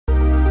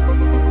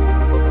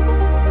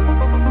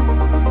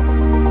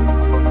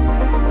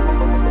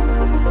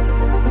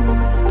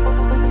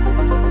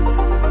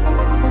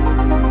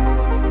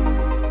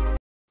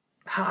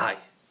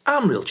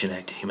I'm Real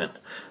Genetic Demon,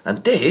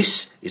 and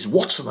this is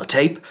What's on the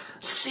Tape,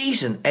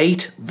 Season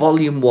 8,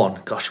 Volume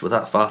 1. Gosh, we're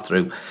that far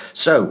through.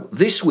 So,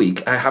 this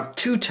week I have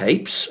 2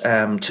 tapes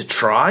to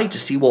try to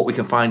see what we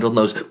can find on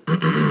those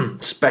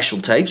special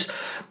tapes.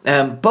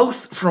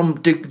 Both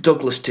from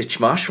Douglas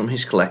Titchmarsh from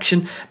his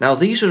collection. Now,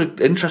 these are an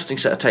interesting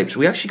set of tapes.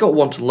 We actually got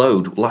one to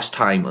load last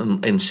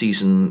time in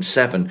Season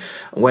 7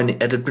 when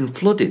it had been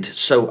flooded.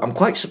 So, I'm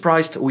quite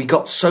surprised we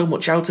got so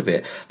much out of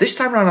it. This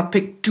time around, I've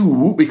picked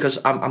 2 because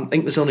I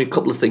think there's only a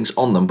couple of things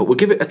on them, but we'll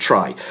give it a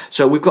try.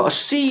 So, we've got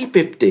a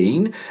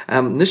C15.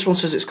 This one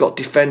says it's got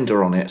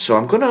Defender on it. So,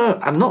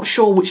 I'm not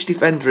sure which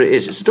Defender it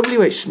is. It's a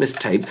WH Smith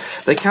tape.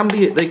 They're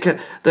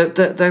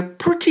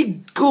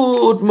pretty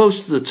good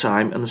most of the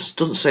time, and this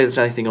doesn't say there's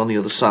anything on the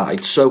other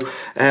side. So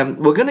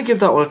we're going to give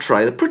that one a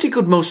try. They're pretty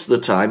good most of the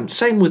time.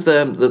 Same with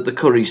the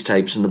Curry's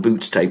tapes and the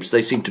Boots tapes.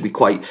 They seem to be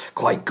quite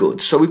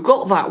good. So we've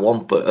got that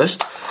one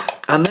first.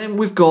 And then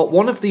we've got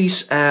one of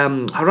these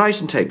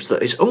Horizon tapes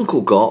that his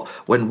uncle got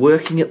when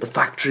working at the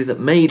factory that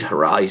made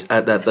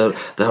the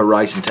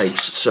Horizon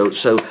tapes. So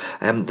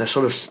they're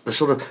sort of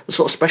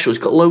special. He's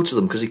got loads of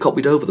them because he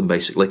copied over them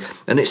basically.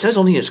 And it says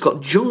on here it's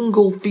got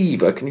Jungle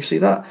Fever. Can you see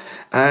that?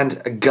 And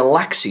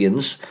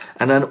Galaxians.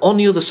 And then on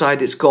the other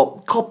side it's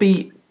got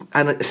Copy,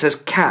 and it says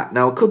Cat.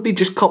 Now it could be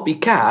just Copy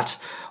Cat,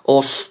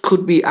 or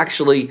could be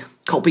actually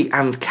Copy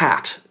and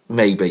Cat.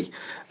 Maybe.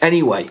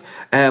 Anyway,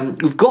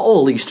 we've got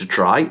all these to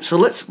try, so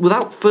let's,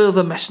 without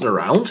further messing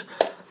around,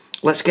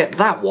 let's get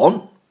that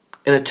one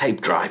in a tape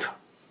drive.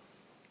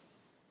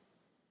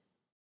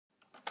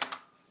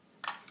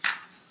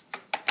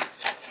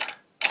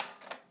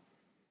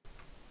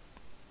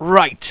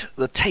 Right,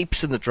 the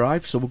tape's in the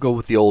drive, so we'll go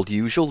with the old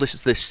usual. This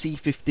is the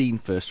C15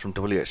 first from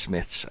WH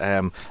Smith's.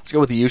 Let's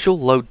go with the usual,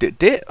 load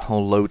dit,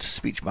 or load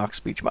speech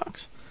marks.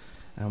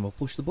 And we'll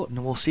push the button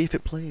and we'll see if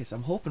it plays.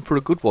 I'm hoping for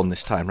a good one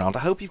this time round.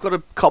 I hope you've got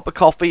a cup of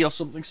coffee or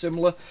something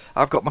similar.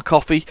 I've got my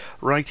coffee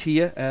right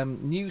here.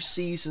 New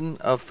season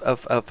of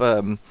What's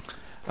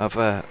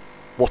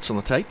on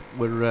the Tape.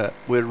 We've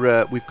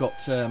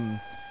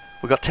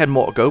got 10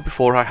 more to go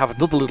before I have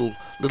another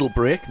little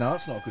break. Now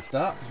that's not a good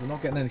start because we're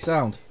not getting any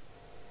sound.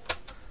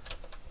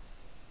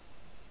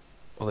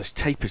 Well, this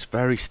tape is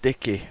very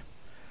sticky.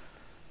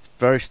 It's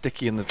very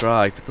sticky in the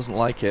drive. It doesn't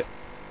like it.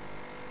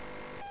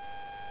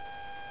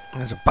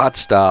 There's a bad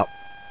start.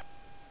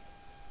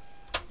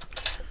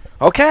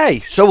 Okay,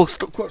 so we'll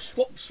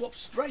swap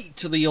straight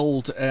to the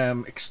old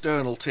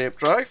external tape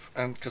drive,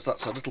 and because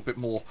that's a little bit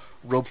more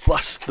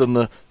robust than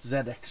the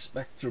ZX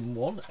Spectrum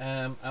one,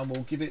 and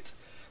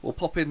we'll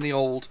pop in the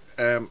old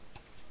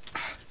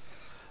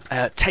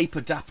tape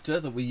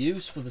adapter that we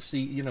use for the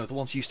the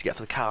ones you used to get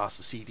for the cars,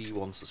 the CD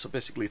ones. So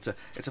basically, it's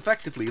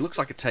effectively, it looks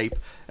like a tape.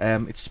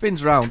 It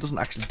spins around, doesn't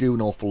actually do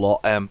an awful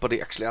lot, but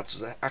it actually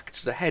acts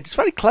as a head. It's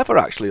very clever,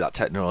 actually, that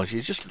technology.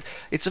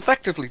 It's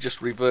effectively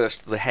just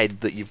reversed the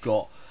head that you've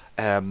got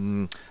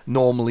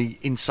normally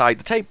inside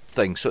the tape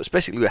thing. So it's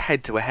basically a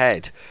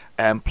head-to-head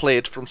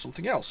played from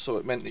something else. So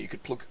it meant that you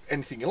could plug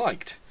anything you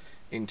liked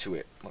into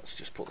it. Let's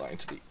just put that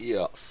into the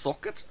ear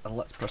socket, and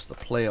let's press the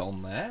play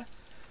on there.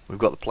 We've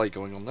got the play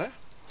going on there.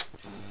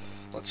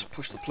 Let's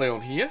push the play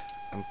on here,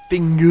 and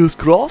fingers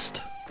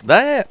crossed.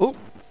 There. Oh,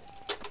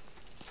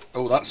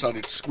 that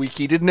sounded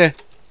squeaky, didn't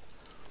it?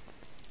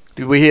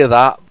 Did we hear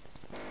that?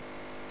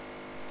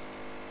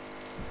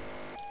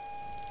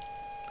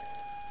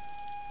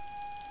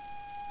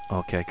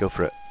 Okay, go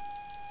for it.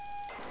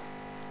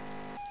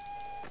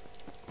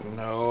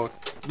 No,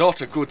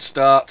 not a good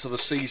start to the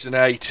Season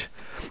 8.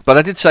 But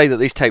I did say that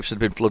these tapes had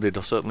been flooded,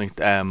 or certainly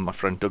my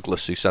friend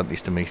Douglas, who sent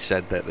these to me,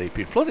 said that they'd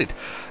been flooded.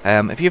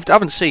 If you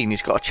haven't seen,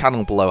 he's got a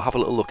channel below, have a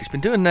little look. He's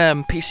been doing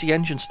PC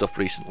Engine stuff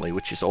recently,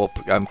 which is all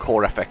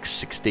Core FX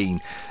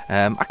 16.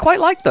 I quite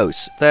like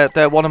those.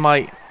 They're one of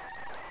my...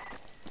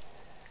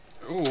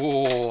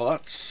 Oh,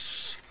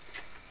 that's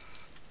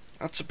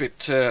a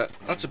bit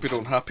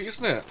unhappy,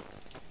 isn't it?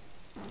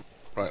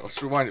 Right,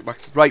 let's rewind it back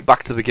to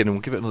the beginning.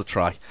 We'll give it another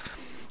try.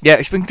 Yeah,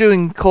 it's been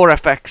doing Core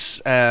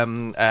FX,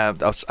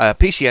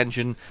 PC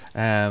Engine,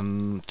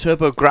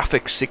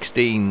 TurboGrafx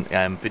 16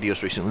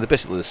 videos recently. They're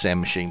basically the same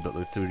machine, but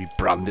they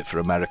rebranded it for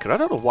America. I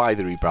don't know why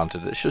they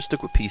rebranded it. They should have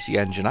stuck with PC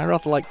Engine. I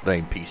rather like the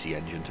name PC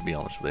Engine, to be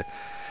honest with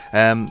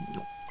you.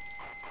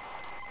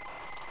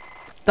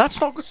 That's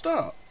not a good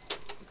start.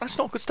 That's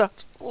not a good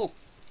start. Oh.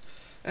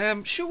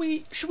 Let's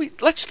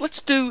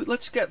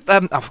get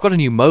I've got a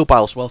new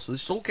mobile as well, so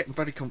this is all getting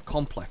very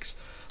complex.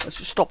 Let's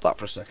just stop that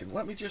for a second.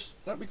 Let me just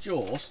I'm going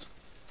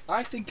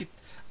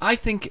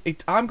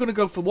to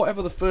go for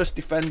whatever the first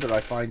Defender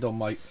I find on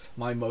my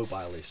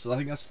mobile is. So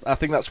I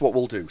think that's what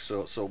we'll do.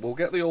 So we'll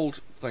get the old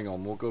thing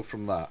on. We'll go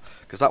from that,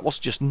 because that was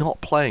just not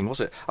playing, was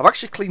it? I've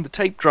actually cleaned the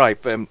tape drive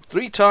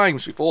 3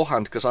 times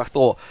beforehand, because I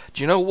thought,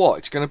 do you know what?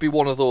 It's going to be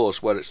one of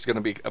those where it's going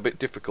to be a bit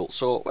difficult.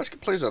 So let's get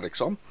PlayZX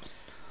on.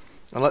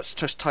 And let's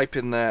just type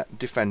in there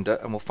Defender,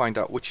 and we'll find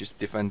out which is the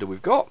Defender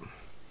we've got.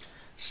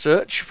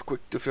 Search for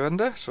Quick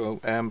Defender. So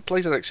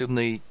PlayZX in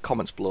the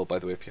comments below, by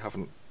the way, if you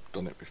haven't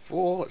done it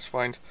before. Let's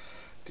find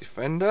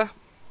Defender.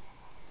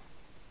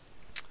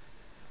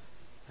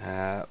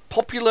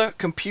 Popular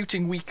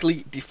Computing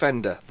Weekly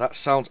Defender. That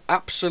sounds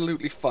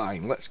absolutely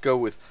fine. Let's go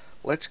with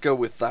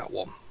that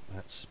one.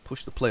 Let's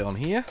push the play on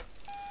here.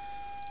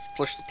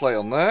 Push the play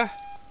on there.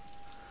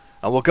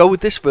 And we'll go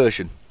with this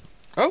version.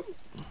 Oh.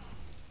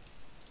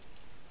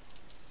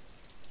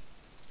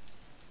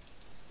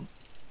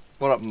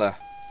 What happened there?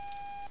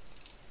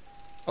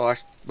 Oh, I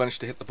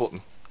managed to hit the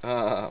button.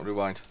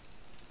 Rewind.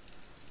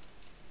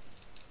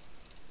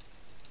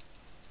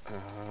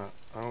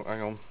 Oh,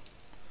 hang on.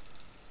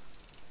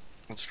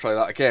 Let's try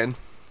that again.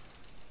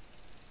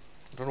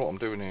 I don't know what I'm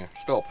doing here.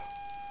 Stop.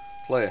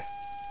 Play.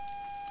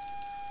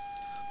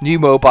 New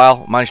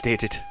mobile. Managed to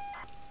hit it.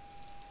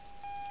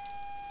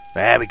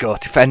 There we go.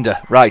 Defender.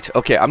 Right.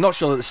 Okay. I'm not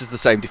sure that this is the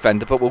same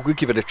Defender, but we'll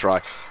give it a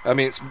try. I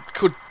mean, it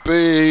could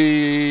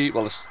be...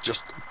 Well, there's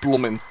just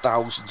blooming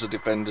thousands of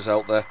Defenders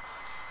out there.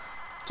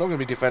 It's not going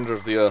to be Defender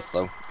of the Earth,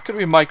 though. It could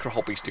be Micro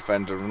Hobbies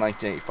Defender of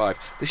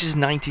 1985. This is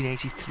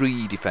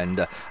 1983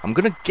 Defender. I'm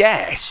going to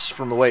guess,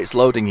 from the way it's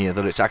loading here,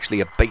 that it's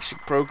actually a basic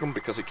program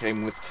because it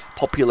came with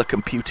Popular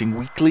Computing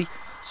Weekly.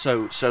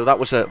 So that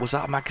was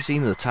that a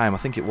magazine at the time? I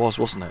think it was,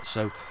 wasn't it?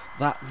 So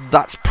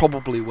that's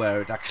probably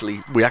where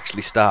we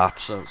actually start.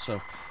 So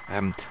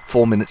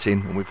 4 minutes in,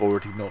 and we've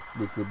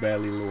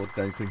barely loaded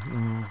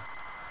anything.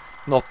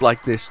 Not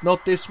like this.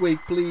 Not this week,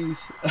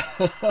 please.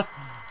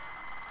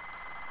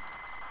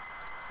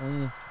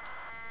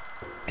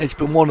 It's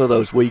been one of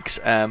those weeks.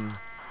 When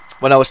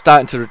I was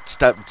starting to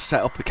set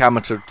up the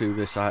camera to do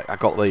this, I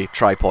got the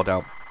tripod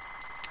out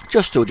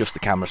just to adjust the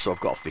camera, so I've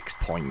got a fixed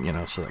point,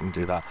 so I can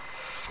do that.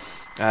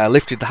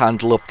 Lifted the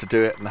handle up to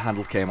do it, and the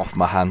handle came off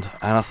my hand.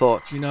 And I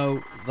thought,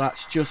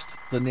 that's just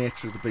the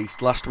nature of the beast.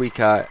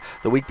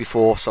 The week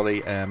before,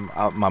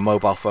 my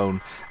mobile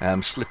phone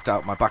slipped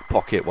out my back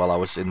pocket while I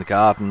was in the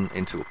garden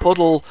into a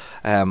puddle.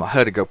 I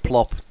heard it go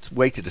plop.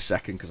 Waited a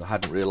second because I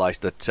hadn't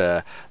realised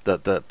that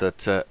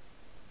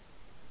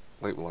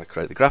wait, will I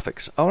create the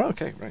graphics? Oh,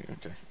 okay, right,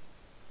 okay.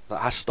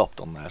 That has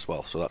stopped on there as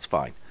well, so that's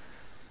fine.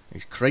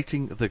 He's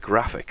creating the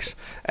graphics.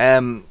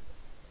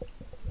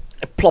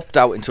 It plopped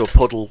out into a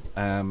puddle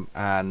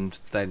and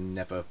then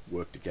never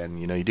worked again.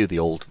 You do the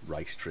old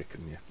rice trick,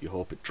 and you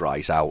hope it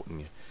dries out,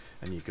 and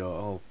you go,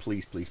 oh,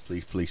 please, please,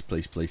 please, please,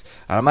 please, please.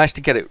 And I managed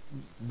to get it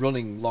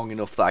running long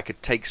enough that I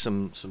could take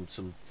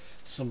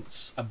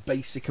a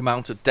basic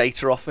amount of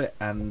data off it,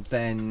 and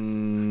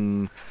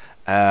then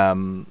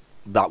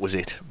that was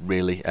it,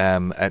 really.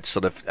 I had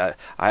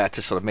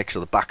to sort of make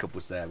sure the backup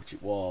was there, which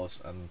it was,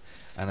 and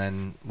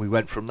then we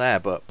went from there.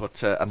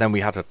 But and then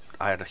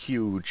I had a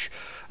huge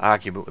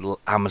argument with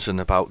Amazon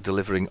about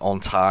delivering on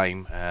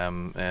time.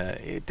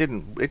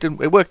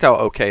 It worked out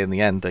okay in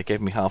the end. They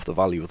gave me half the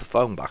value of the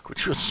phone back,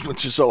 which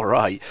is all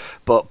right.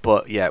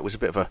 But yeah, it was a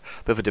bit of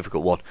a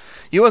difficult one.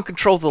 You own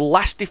control of the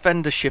last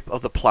defender ship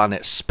of the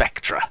planet,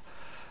 Spectra.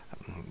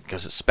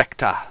 Because it's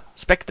Spectre,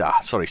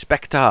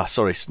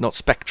 not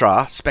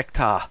Spectra,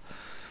 Spectre.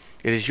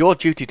 It is your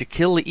duty to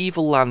kill the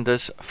evil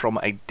landers from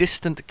a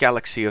distant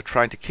galaxy who are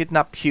trying to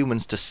kidnap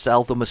humans to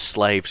sell them as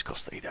slaves.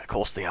 Of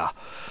course they are.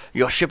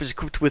 Your ship is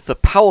equipped with the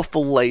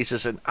powerful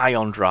lasers and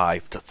ion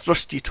drive to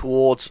thrust you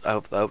towards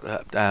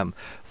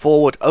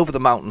forward over the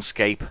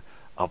mountainscape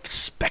of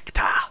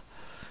Spectre.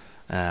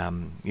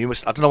 You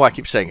must. I don't know why I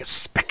keep saying it.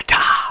 Spectre.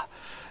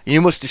 You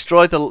must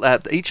destroy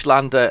each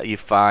lander you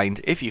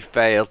find. If you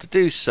fail to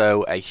do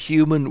so, a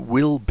human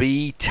will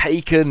be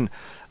taken.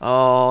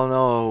 Oh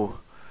no.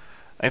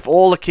 If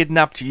all are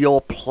kidnapped, your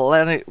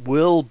planet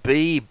will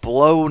be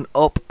blown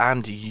up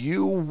and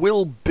you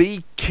will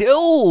be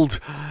killed.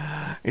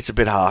 It's a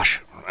bit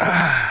harsh.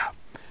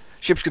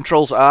 Ship's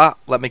controls are,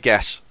 let me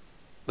guess,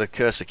 the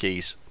cursor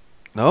keys.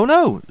 No.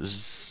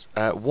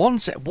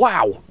 1Z.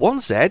 Wow.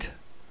 1Z.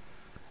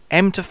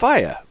 M to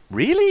fire.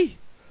 Really?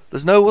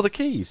 There's no other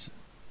keys.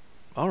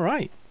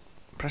 Alright.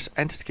 Press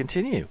enter to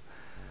continue.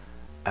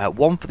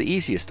 1 for the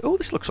easiest. Oh,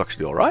 this looks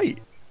actually alright.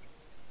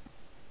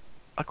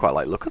 I quite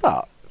like the look of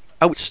that.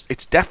 Oh,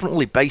 it's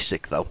definitely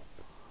basic though.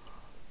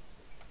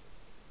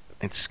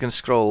 It's going to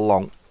scroll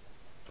along.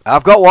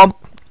 I've got one.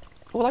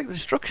 Oh, I like the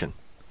destruction.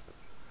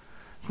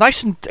 It's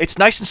nice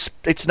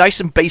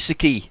and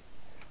basic-y,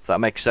 if that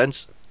makes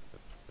sense.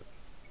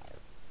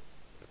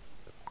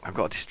 I've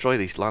got to destroy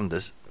these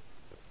landers.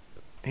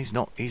 He's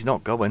not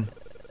going.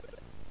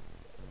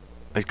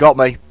 He's got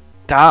me.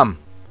 Damn.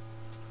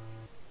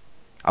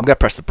 I'm going to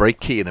press the brake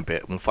key in a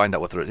bit and we'll find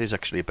out whether it is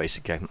actually a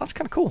basic game. That's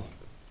kind of cool.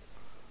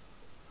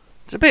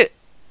 It's a bit...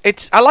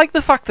 I like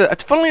the fact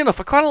that... Funnily enough,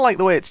 I kind of like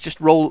the way it's just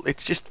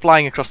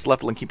flying across the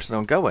level and keeps it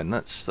on going.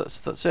 That's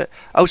it.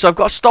 Oh, so I've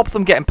got to stop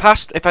them getting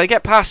past. If I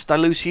get past, I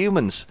lose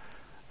humans.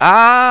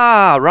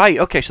 Ah, right.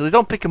 Okay, so they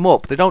don't pick them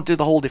up. They don't do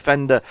the whole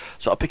defender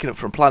sort of picking up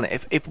from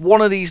planet. If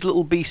one of these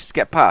little beasts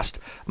get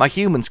past, my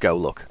humans go,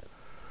 look.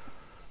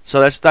 So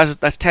there's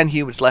 10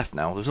 humans left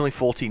now. There's only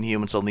 14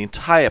 humans on the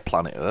entire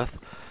planet Earth,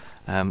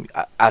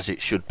 as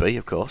it should be,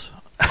 of course.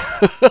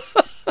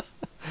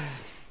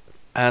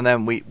 And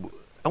then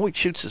it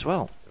shoots as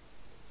well.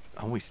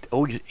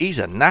 He's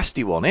a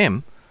nasty one.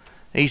 Him,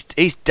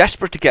 he's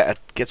desperate to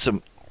get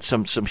some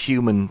some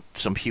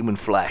human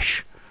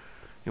flesh.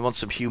 You want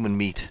some human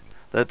meat.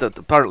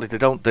 Apparently they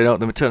don't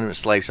turn into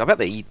slaves. I bet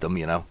they eat them.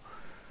 You know,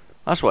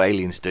 that's what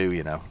aliens do.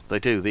 You know, they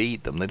do. They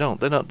eat them. They're not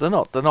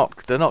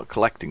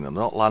collecting them.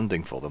 They're not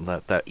landing for them.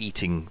 They're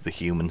eating the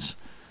humans.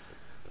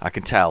 I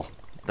can tell.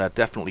 They're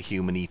definitely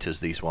human eaters.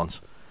 These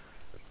ones.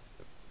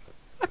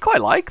 I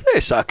quite like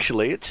this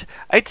actually. It's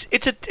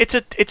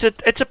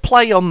a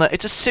play on the.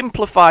 It's a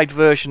simplified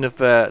version of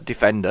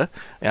Defender.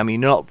 I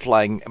mean, you're not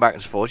flying back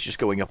and forth, just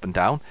going up and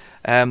down.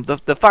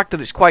 The fact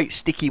that it's quite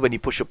sticky when you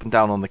push up and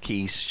down on the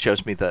keys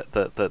shows me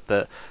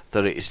that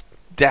it is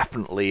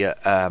definitely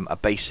a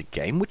basic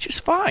game, which is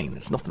fine.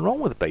 There's nothing wrong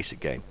with a basic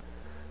game.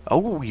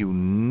 Oh, you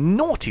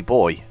naughty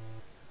boy!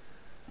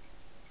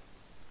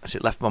 Has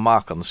it left my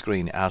mark on the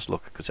screen? It has.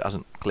 Look, because it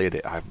hasn't cleared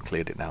it. I haven't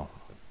cleared it now.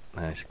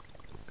 Nice.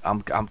 I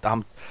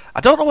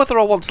don't know whether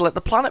I want to let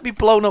the planet be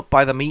blown up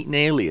by them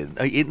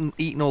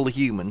eating all the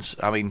humans.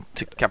 I mean,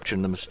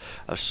 capturing them as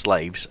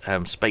slaves,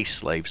 space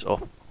slaves, or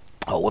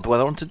whether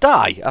I want to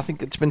die. I think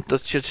the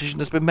decision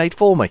has been made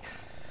for me.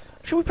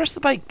 Shall we press the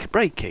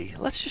break key?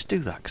 Let's just do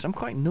that because I'm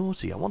quite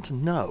nosy. I want to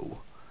know.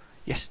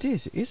 Yes, it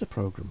is. It is a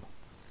program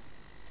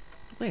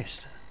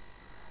list.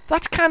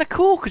 That's kind of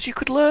cool because you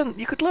could learn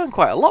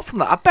quite a lot from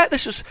that. I bet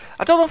this was.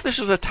 I don't know if this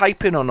was a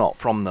type-in or not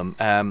from them.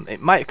 It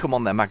might have come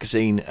on their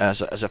magazine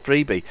as a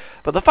freebie.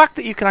 But the fact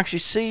that you can actually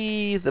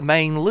see the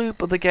main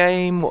loop of the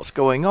game, what's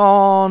going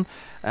on,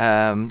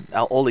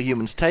 all the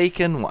humans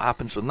taken, what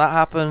happens when that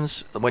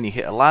happens, when you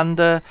hit a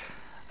lander.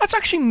 That's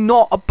actually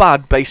not a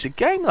bad basic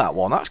game. That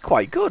one. That's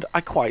quite good.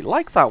 I quite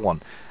like that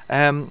one.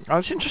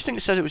 It's interesting.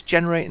 It says it was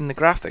generating the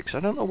graphics. I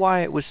don't know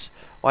why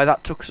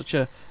that took such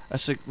a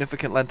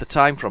significant length of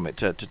time from it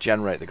to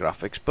generate the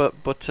graphics,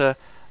 but no,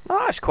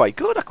 it's quite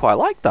good. I quite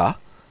like that.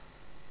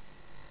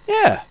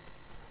 Yeah,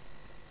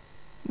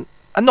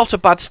 and not a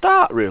bad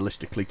start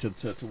realistically to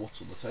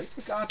what's on the tape,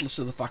 regardless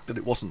of the fact that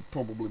it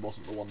probably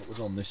wasn't the one that was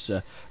on this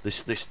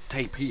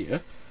tape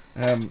here.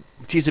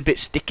 It is a bit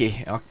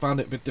sticky. I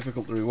found it a bit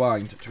difficult to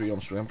rewind. To be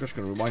honest with you, I'm just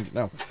going to rewind it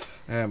now.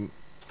 I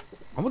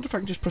wonder if I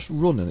can just press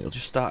run and it'll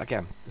just start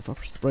again. If I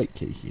press the break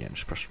key here and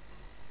just press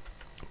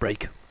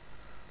break.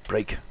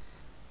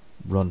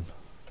 Run.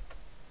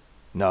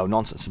 No,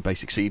 nonsense and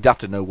basic. So you'd have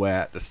to know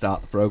where to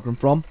start the program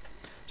from.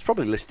 It's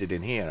probably listed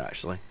in here,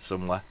 actually,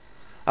 somewhere.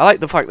 I like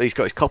the fact that he's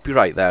got his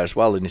copyright there as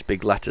well in his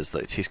big letters,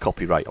 that it's his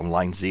copyright on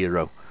line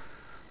 0.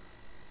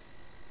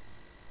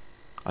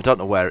 I don't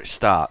know where it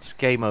starts.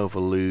 Game over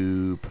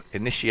loop,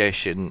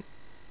 initiation,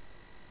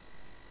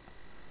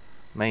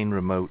 main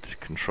remote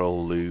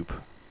control loop.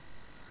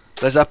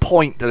 There's a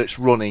point that it's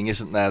running,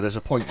 isn't there? There's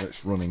a point that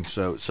it's running.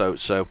 So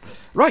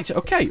right,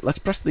 okay. Let's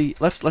press the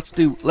let's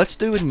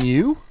do a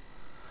new,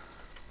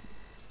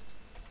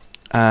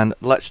 and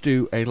let's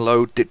do a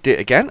load dit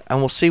again, and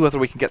we'll see whether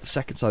we can get the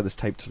second side of this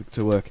tape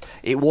to work.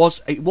 It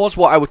was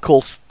what I would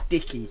call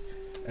sticky,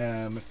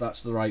 if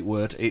that's the right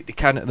word. It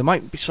kind of, there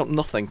might be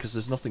nothing because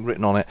there's nothing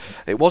written on it.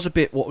 It was a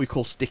bit what we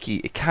call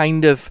sticky. It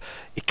kind of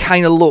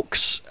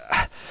looks.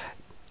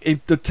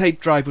 The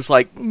tape drive was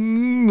like,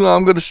 I'm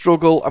going to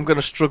struggle.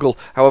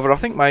 However, I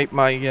think my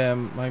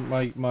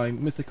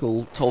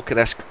mythical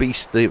Tolkien-esque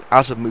beast, the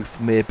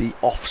Azimuth, may be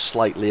off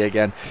slightly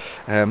again.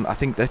 I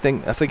think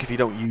if you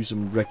don't use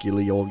them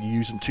regularly or you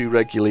use them too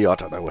regularly, I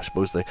don't know. I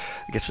suppose I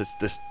guess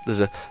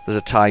there's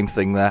a time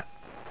thing there.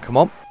 Come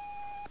on,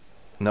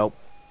 nope.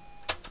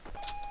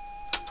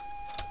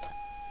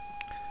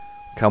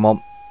 Come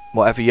on,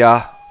 whatever you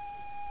are.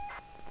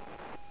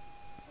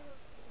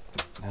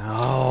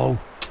 No.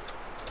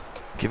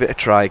 Give it a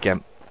try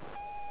again.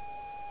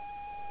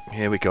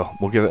 Here we go.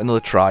 We'll give it another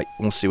try.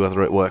 We'll see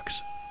whether it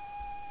works.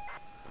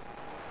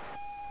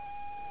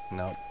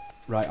 No.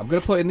 Right, I'm going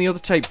to put in the other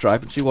tape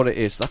drive and see what it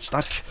is.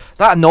 That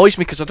annoys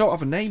me because I don't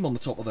have a name on the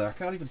top of there. I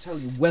can't even tell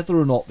you whether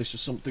or not this is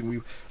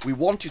something we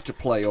wanted to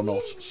play or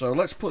not. So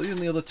let's put it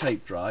in the other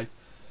tape drive,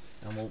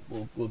 and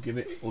we'll give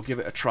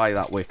it a try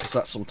that way, because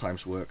that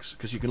sometimes works.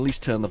 Because you can at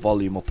least turn the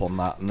volume up on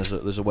that, and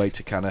there's a way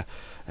to kind of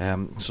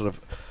sort of,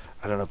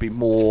 I don't know, be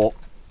more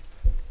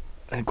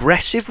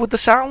aggressive with the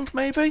sound,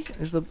 maybe?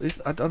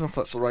 I don't know if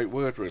that's the right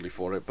word really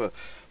for it, but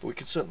we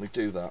can certainly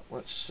do that.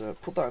 Let's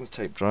put that in the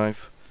tape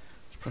drive.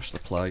 Let's press the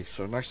play.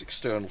 So a nice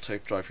external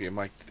tape drive here,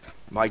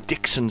 my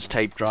Dixon's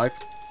tape drive.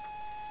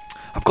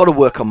 I've got to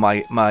work on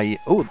my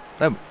oh,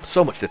 they're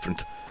so much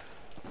different.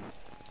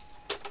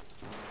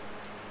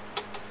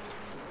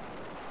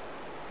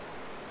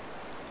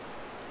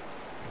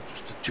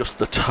 Just adjust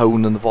the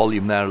tone and the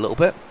volume there a little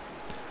bit.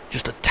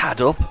 Just a tad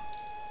up.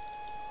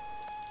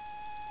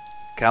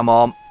 Come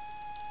on.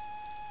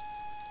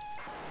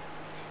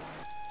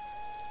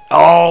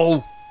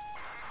 Oh!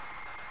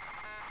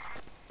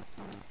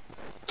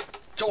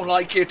 Don't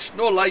like it.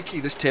 No likey.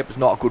 This tape is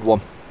not a good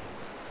one.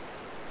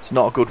 It's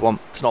not a good one.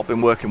 It's not been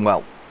working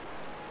well.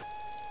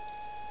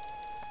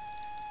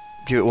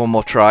 Give it one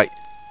more try.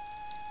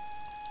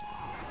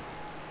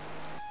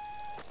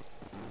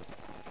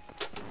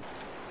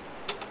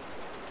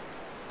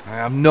 I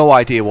have no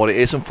idea what it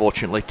is,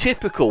 unfortunately.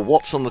 Typical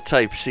What's on the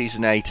Tape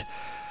Season 8.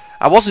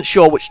 I wasn't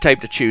sure which tape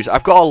to choose.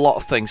 I've got a lot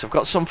of things. I've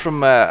got some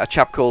from a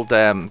chap called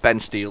Ben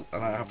Steele,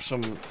 and I have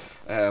some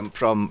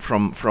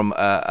from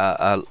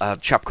a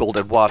chap called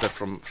Eduardo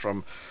from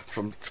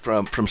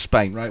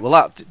Spain. Right.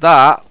 Well,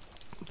 that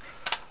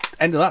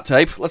end of that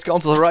tape. Let's get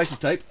on to the Horizon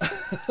tape.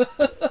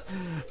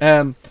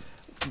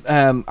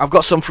 I've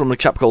got some from a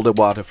chap called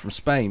Eduardo from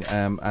Spain,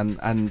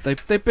 and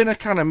they've been a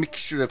kind of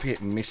mixture of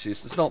hit and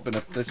misses. They've not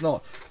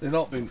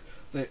been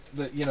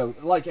you know,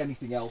 like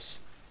anything else.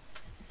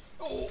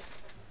 Oh.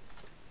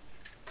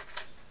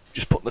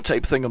 Just putting the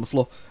tape thing on the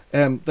floor.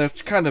 They're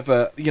kind of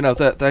you know,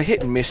 they're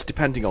hit and miss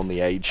depending on the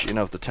age, you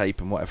know, of the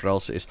tape and whatever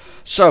else it is.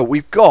 So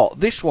we've got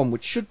this one,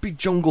 which should be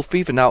Jungle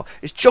Fever. Now,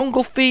 is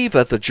Jungle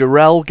Fever the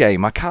Jarrell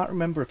game? I can't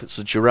remember if it's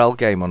the Jarrell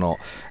game or not.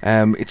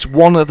 It's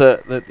one of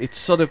the it's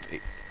sort of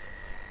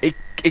it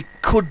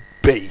could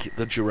be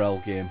the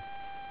Jarrell game.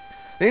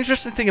 The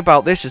interesting thing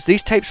about this is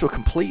these tapes were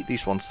complete.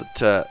 These ones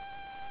that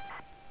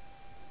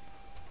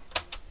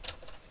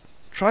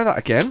try that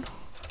again.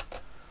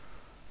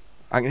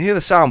 I can hear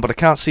the sound, but I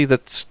can't see the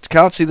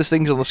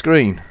things on the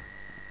screen.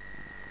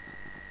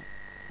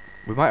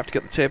 We might have to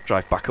get the tape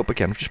drive back up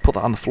again. Just put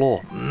that on the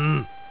floor.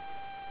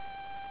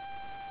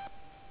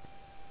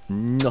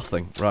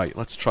 Nothing. Right,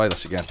 let's try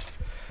this again.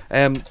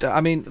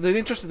 I mean, the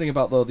interesting thing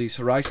about these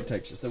Horizon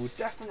tapes is they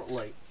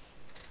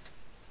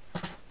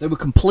were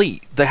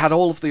complete. They had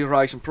all of the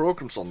Horizon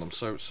programs on them.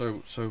 So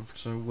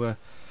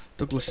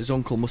Douglas's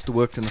uncle must have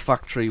worked in the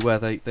factory where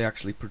they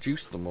actually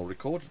produced them or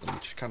recorded them,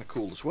 which is kind of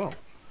cool as well.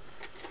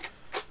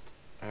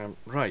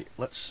 Right,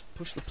 let's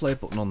push the play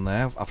button on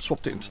there. I've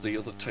swapped it into the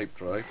other tape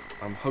drive.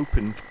 I'm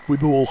hoping,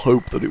 with all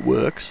hope, that it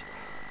works.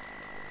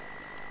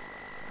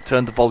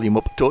 Turn the volume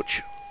up a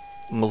touch,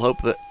 and we'll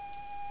hope that...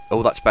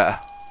 Oh, that's better.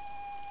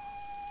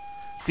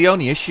 It's the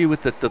only issue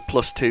with the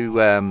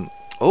 +2...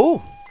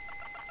 Oh!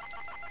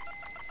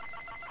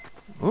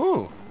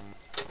 Oh!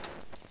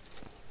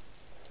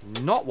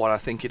 Not what I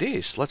think it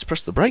is. Let's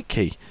press the break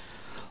key.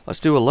 Let's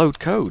do a load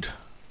code.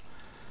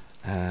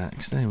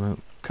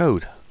 Extend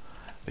code.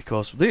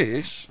 Because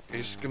this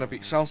is going to be...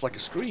 sounds like a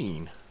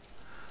screen.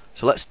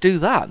 So let's do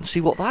that and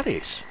see what that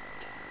is.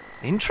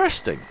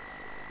 Interesting.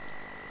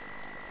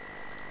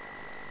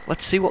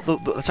 Let's see what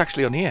that's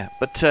actually on here.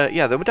 But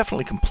yeah, they were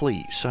definitely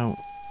complete. So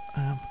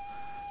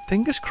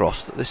fingers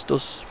crossed that this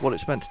does what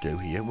it's meant to do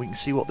here. And we can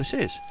see what this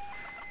is.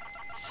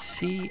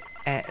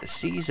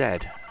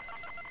 CZ.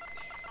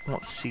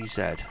 What's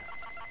CZ?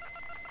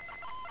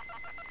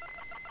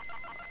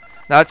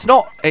 Now it's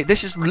not.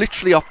 This is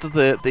literally after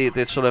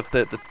the sort of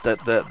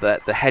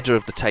the header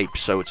of the tape,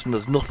 so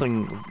there's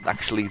nothing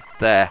actually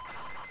there.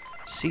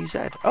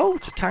 CZ. Oh,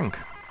 it's a tank.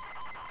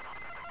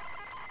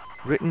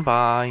 Written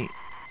by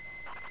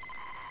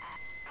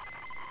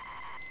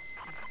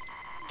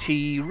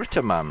T.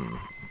 Ritterman.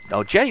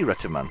 Oh, J.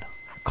 Ritterman.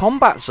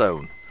 Combat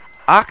Zone.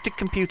 Arctic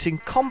Computing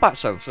Combat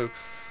Zone. So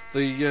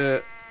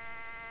the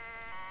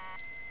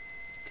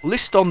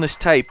list on this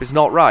tape is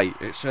not right.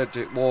 It said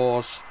it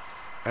was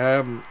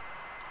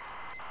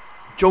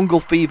Jungle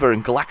Fever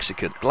and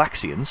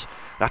Galaxians.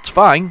 That's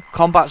fine.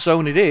 Combat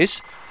Zone it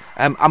is.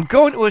 I'm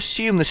going to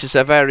assume this is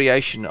a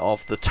variation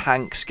of the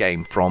Tanks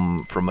game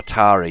from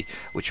Atari,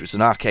 which was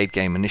an arcade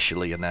game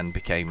initially and then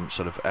became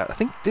sort of I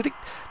think did it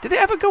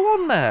ever go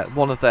on there,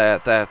 one of their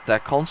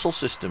console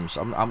systems?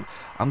 I'm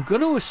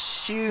going to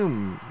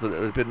assume that it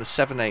would have been the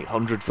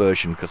 7800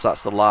 version, because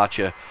that's the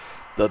larger,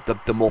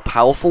 the more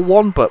powerful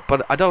one, but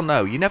I don't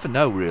know. You never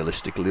know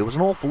realistically. There was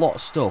an awful lot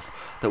of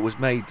stuff that was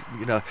made,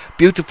 you know,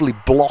 beautifully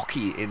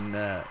blocky in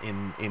the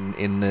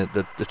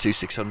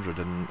 2600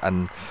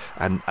 and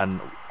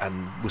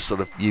was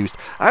sort of used.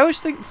 I always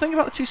think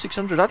about the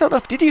 2600. I don't know,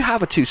 did you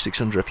have a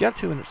 2600? If you had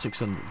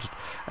 2600, just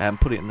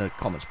put it in the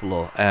comments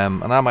below.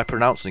 And am I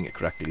pronouncing it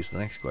correctly is the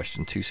next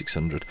question.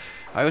 2600.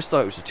 I always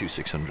thought it was a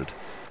 2600.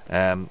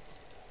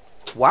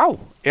 Wow,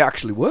 it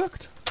actually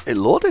worked. It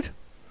loaded.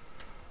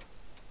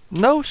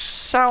 No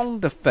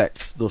sound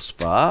effects thus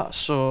far,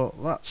 so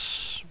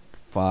that's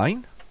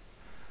fine.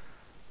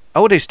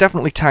 Oh, it is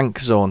definitely Tank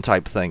Zone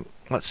type thing.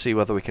 Let's see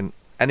whether we can...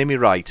 Enemy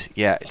right.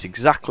 Yeah, it's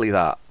exactly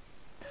that.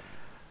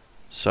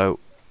 So,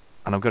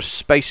 and I've got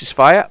Spaces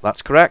Fire,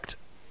 that's correct.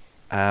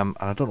 And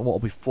I don't know what will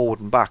be forward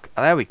and back.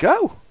 And there we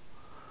go.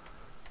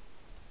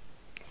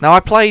 Now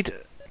I played...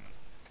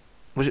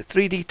 Was it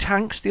 3D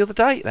Tanks the other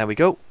day? There we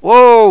go.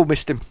 Whoa,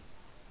 missed him.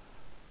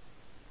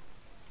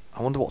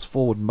 I wonder what's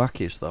forward and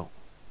back is, though.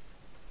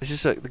 It's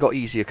just they've got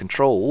easier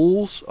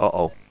controls.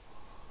 Uh-oh.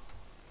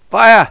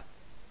 Fire!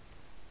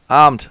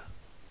 Armed.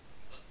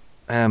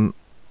 I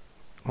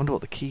wonder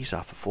what the keys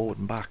are for forward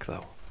and back,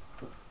 though.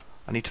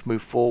 I need to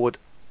move forward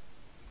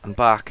and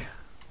back.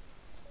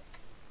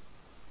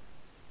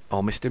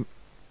 Oh, missed him.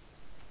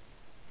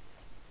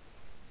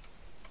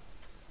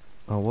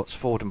 Oh, what's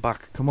forward and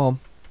back? Come on.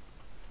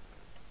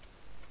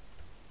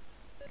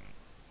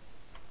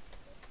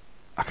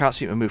 I can't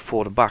seem to move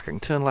forward and back. I can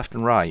turn left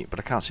and right, but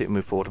I can't seem to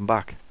move forward and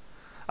back.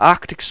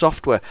 Arctic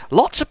Software.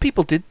 Lots of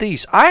people did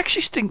these. I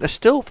actually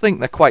still think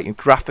they're quite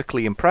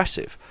graphically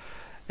impressive,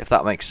 if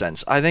that makes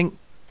sense. I think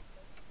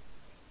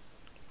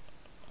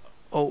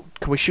Oh,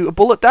 can we shoot a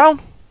bullet down?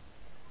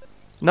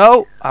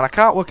 No, and I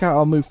can't work out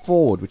how to move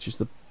forward, which is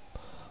the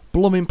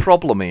blooming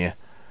problem here.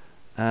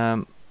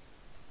 I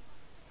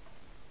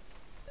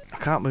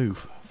can't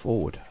move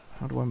forward.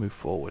 How do I move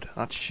forward?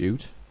 That's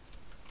shoot.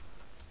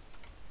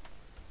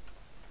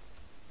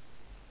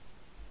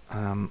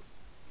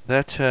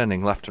 They're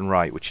turning left and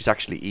right, which is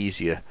actually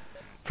easier.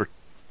 For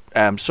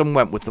some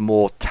went with the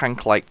more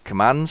tank-like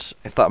commands,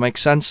 if that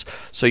makes sense.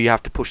 So you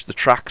have to push the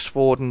tracks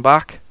forward and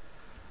back.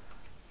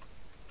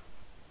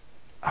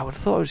 I would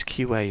have thought it was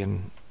QA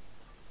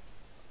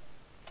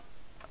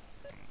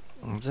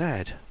and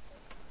Z.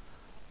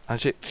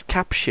 Is it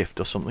cap shift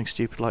or something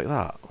stupid like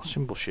that? Or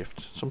symbol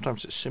shift?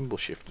 Sometimes it's symbol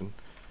shift and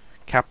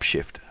cap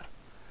shift.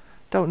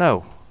 Don't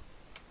know.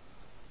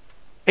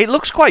 It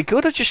looks quite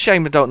good. It's just a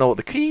shame I don't know what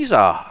the keys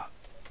are.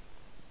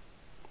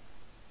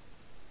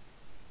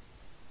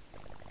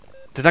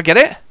 Did I get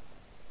it?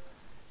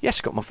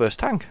 Yes, got my first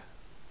tank.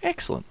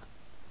 Excellent.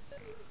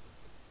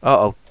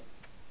 Uh-oh.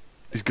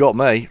 He's got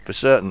me, for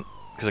certain.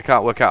 Because I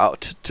can't work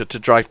out how to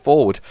drive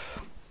forward.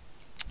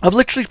 I've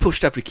literally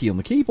pushed every key on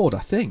the keyboard, I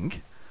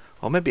think.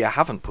 Or maybe I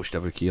haven't pushed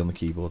every key on the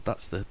keyboard.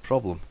 That's the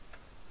problem.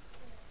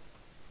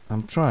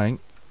 I'm trying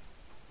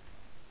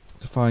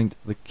to find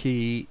the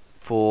key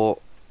for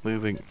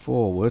moving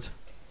forward.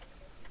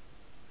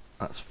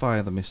 That's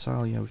fire the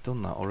missile. Yeah, we've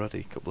done that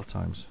already a couple of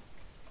times.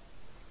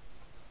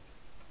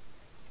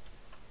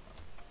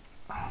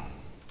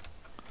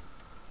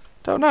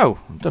 Don't know.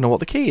 Don't know what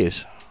the key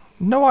is.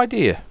 No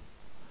idea.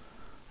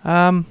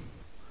 Beyond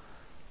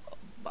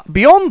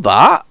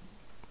that,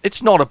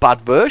 it's not a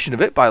bad version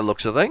of it by the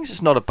looks of things.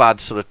 It's not a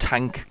bad sort of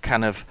tank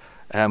kind of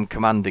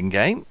commanding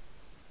game.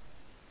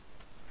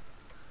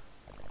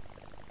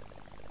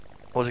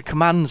 Was it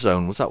Command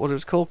Zone? Was that what it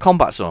was called?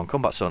 Combat Zone.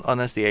 Combat Zone. Oh, and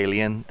there's the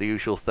alien, the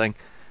usual thing.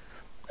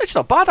 It's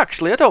not bad,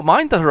 actually. I don't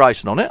mind the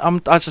horizon on it.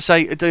 As I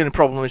say, the only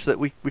problem is that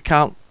we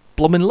can't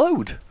blooming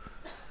load.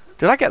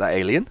 Did I get that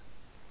alien?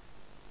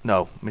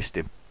 No, missed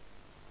him.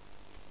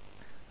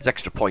 There's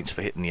extra points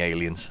for hitting the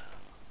aliens.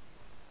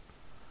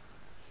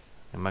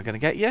 Am I going to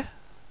get you?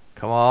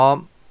 Come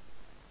on.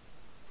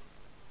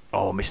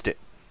 Oh, missed it.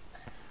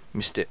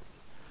 Missed it.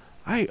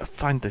 I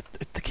find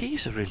that the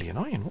keys are really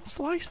annoying. What's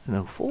the license to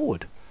know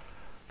forward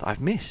that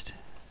I've missed?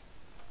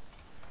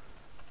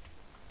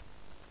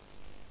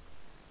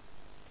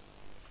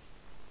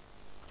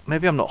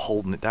 Maybe I'm not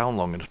holding it down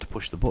long enough to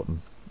push the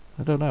button.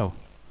 I don't know.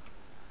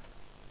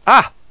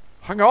 Ah!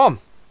 Hang on!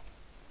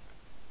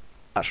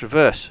 That's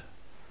reverse.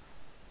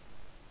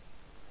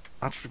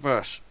 That's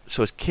reverse.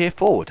 So it's K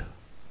forward?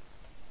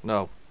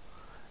 No.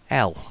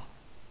 L.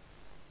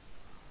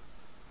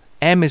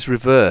 M is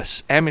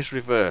reverse. M is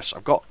reverse.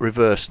 I've got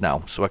reverse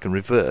now, so I can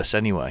reverse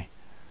anyway.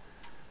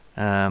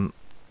 I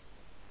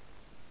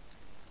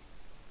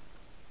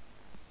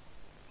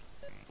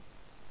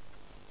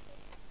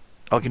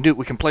can do.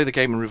 We can play the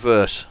game in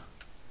reverse.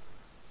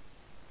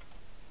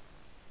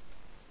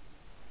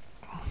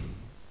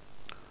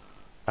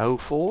 O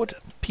forward.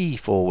 P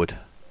forward.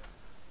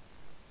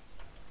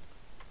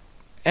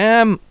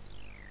 M.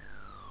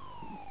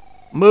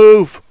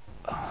 Move.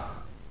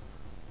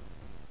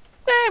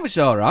 It was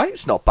alright.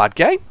 It's not a bad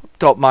game.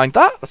 Don't mind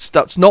that.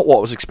 That's not what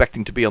I was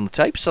expecting to be on the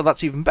tape, so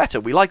that's even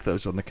better. We like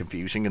those when they're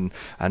confusing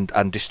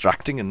and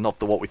distracting and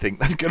not what we think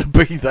they're going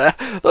to be there.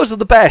 Those are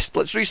the best.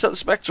 Let's reset the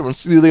Spectrum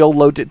and do the old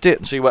load it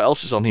and see what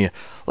else is on here.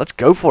 Let's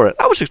go for it.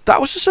 That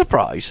was a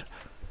surprise.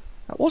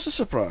 That was a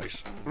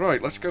surprise.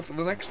 Right, let's go for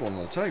the next one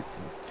on the tape.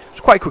 It's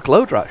quite a quick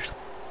load,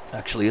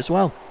 actually, as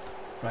well.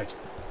 Right.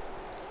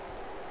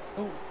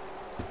 Oh.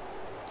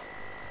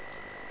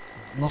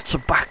 Lots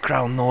of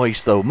background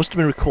noise, though. Must have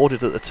been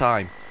recorded at the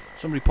time.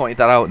 Somebody pointed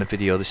that out in a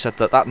video. They said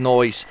that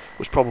noise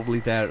was probably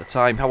there at the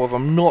time. However,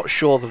 I'm not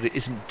sure that it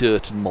isn't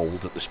dirt and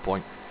mould at this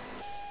point.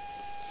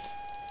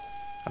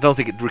 I don't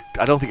think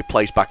it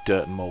plays back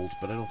dirt and mould,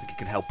 but I don't think it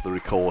can help the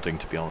recording,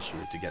 to be honest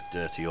with you, to get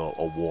dirty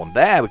or worn.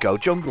 There we go,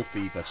 Jungle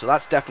Fever. So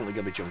that's definitely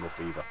going to be Jungle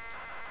Fever.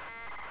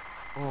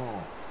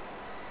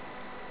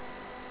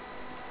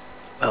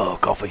 Oh,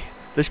 coffee.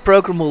 This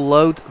program will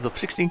load the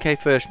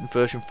 16K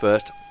version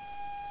first.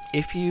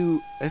 If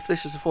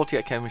this is a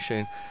 48K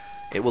machine,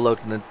 it will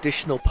load an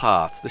additional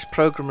part. This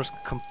program is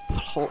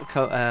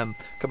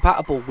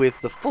compatible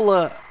with the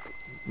fuller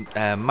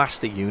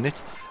master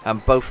unit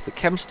and both the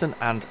Kempston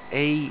and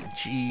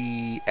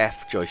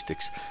AGF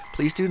joysticks.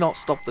 Please do not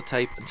stop the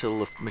tape until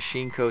the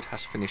machine code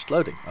has finished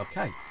loading.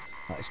 Okay,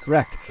 that is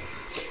correct.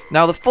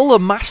 Now, the fuller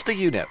master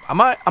unit.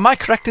 Am I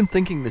correct in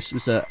thinking this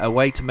was a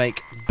way to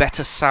make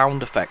better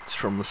sound effects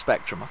from the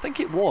Spectrum? I think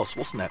it was,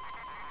 wasn't it?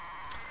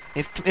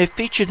 It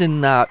featured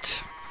in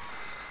that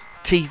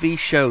TV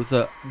show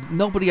that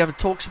nobody ever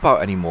talks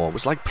about anymore. It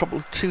was like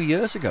probably 2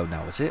 years ago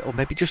now, is it? Or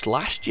maybe just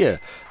last year.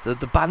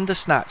 The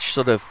Bandersnatch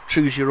sort of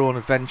choose your own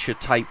adventure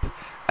type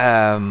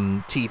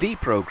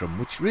TV program,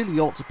 which really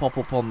ought to pop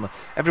up on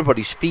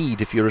everybody's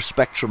feed if you're a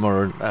Spectrum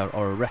or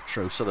a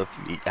retro sort of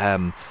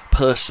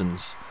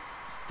person's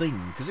thing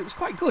because it was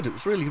quite good. It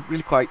was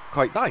really quite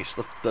nice.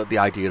 The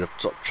idea of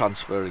sort of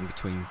transferring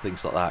between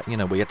things like that. You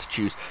know, we had to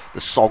choose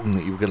the song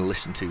that you were going to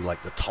listen to,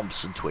 like the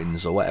Thompson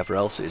Twins or whatever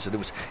else it is, and it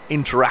was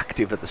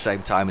interactive at the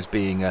same time as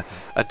being a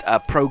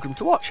program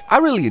to watch. I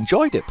really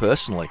enjoyed it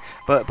personally,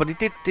 but it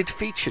did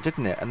feature,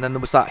 didn't it? And then there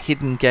was that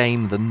hidden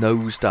game, the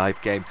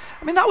nosedive game.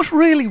 I mean, that was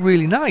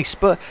really nice,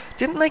 but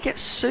didn't they get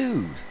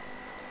sued?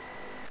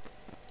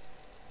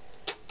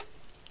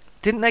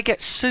 Didn't they get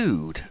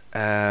sued?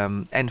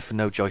 N for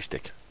no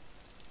joystick.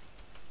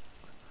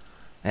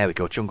 There we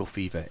go, Jungle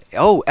Fever.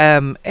 Oh,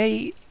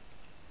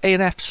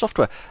 A&F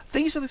Software.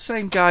 These are the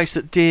same guys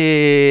that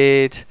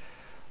did...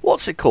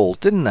 What's it called,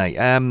 didn't they?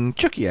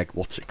 Chucky Egg,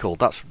 what's it called?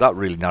 That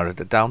really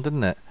narrowed it down,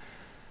 didn't it?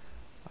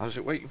 I was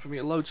waiting for me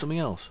to load something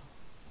else.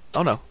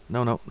 Oh,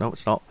 no,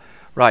 it's not.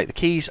 Right, the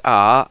keys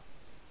are...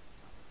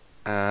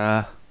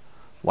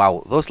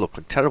 wow, those look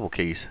like terrible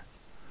keys.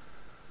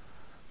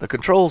 The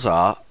controls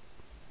are...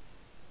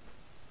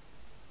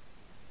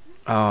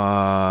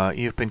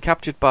 you've been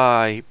captured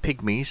by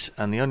pygmies,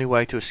 and the only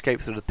way to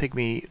escape through the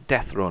pygmy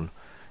death run,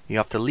 you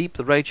have to leap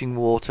the raging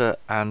water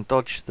and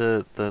dodge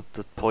the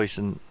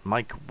poison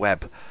Mike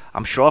Webb.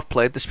 I'm sure I've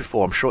played this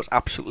before. I'm sure it's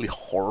absolutely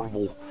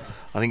horrible.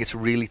 I think it's a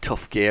really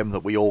tough game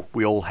that we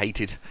all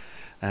hated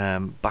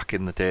back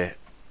in the day.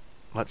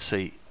 Let's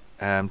see,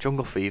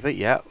 Jungle Fever.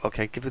 Yeah,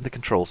 okay. Give it the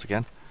controls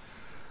again.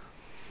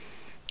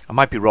 I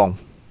might be wrong.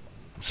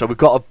 So we've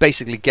got to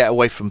basically get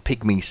away from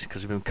pygmies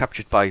because we've been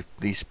captured by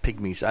these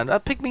pygmies. And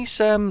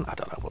pygmies, I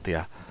don't know what they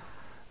are.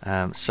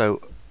 So,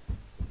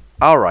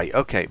 alright,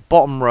 okay.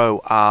 Bottom row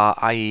are,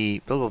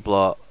 i.e., blah, blah,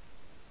 blah.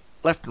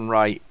 Left and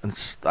right. And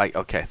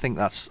okay, I think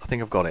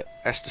I've got it.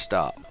 S to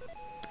start.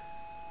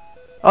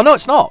 Oh, no,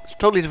 it's not. It's a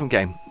totally different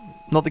game.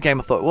 Not the game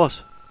I thought it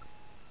was.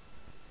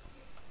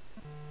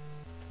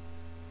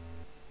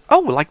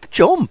 Oh, we like the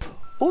jump.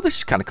 Oh, this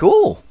is kind of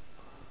cool.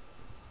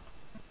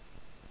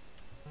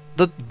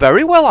 The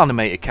very well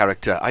animated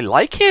character. I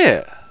like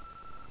it.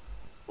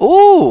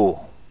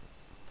 Oh,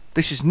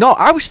 this is not.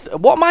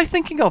 What am I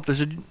thinking of?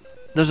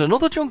 There's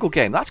another jungle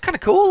game. That's kind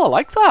of cool. I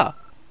like that.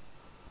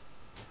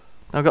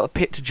 Now I've got a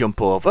pit to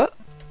jump over.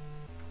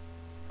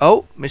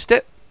 Oh, missed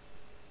it.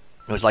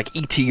 It was like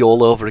E.T.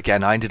 all over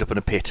again. I ended up in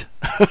a pit.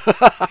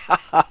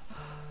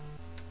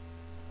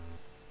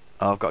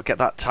 Oh, I've got to get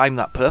that time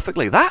that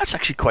perfectly. That's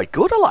actually quite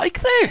good. I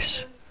like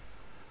this.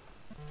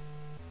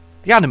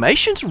 The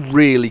animation's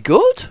really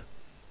good.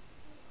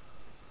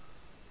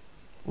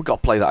 We've got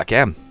to play that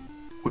again.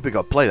 We've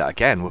got to play that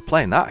again. We're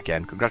playing that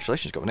again.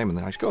 Congratulations, got my name in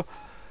the high score.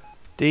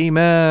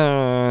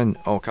 Demon.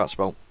 Oh, can't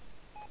spell.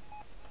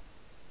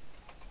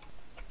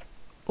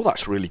 Oh,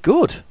 that's really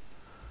good.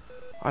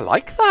 I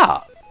like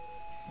that.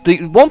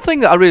 The one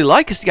thing that I really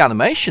like is the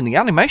animation. The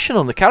animation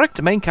on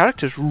the main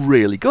character is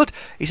really good.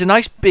 He's a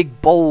nice,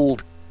 big,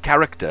 bold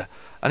character.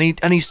 And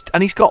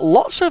he's got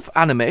lots of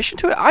animation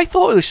to it. I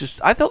thought this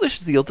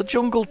is the other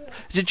Jungle.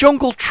 Is it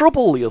Jungle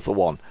Trouble, the other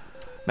one?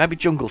 Maybe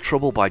Jungle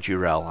Trouble by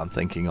Durrell. I'm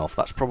thinking of.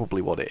 That's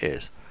probably what it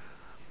is.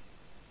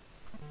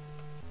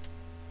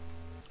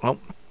 Well,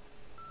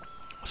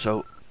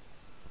 so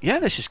yeah,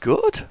 this is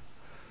good.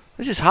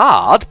 This is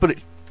hard,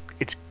 but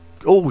it's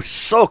oh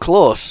so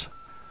close.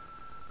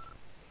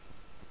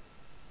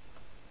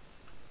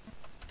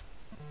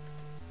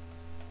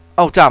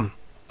 Oh damn!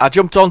 I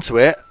jumped onto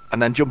it.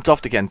 And then jumped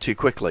off again too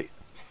quickly.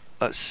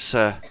 Let's.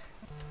 Oh,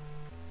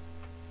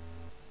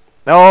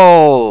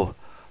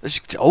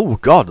 oh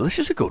God! This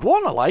is a good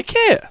one. I like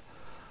it.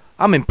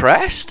 I'm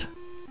impressed.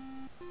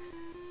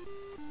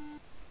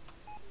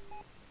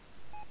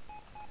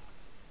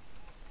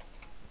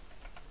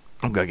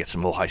 I'm gonna get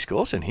some more high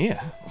scores in here.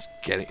 Let's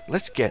get it.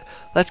 Let's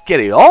get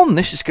it on.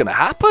 This is gonna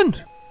happen.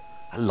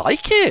 I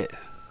like it.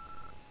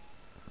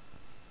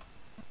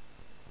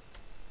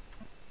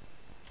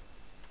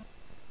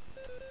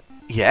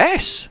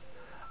 Yes,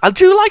 I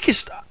do like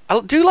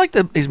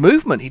his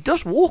movement. He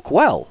does walk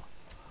well.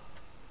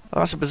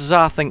 That's a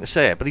bizarre thing to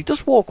say, but he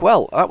does walk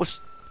well. That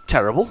was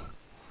terrible.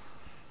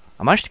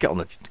 I managed to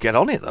get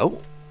on it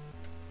though.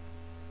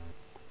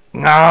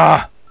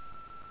 Ah,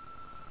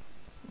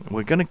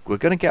 we're gonna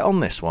get on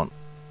this one.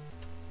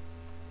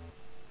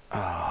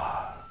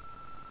 Ah,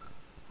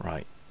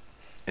 right.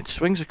 It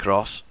swings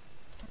across.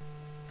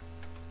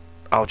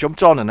 I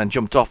jumped on and then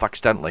jumped off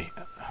accidentally.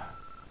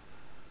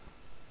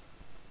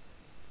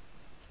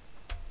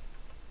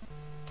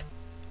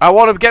 I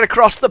want to get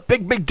across the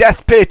big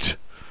death pit.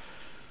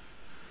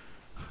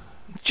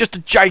 It's just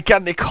a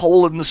gigantic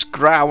hole in the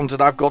ground,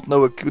 and I've got no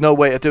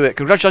way to do it.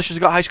 Congratulations,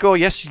 you got a high score.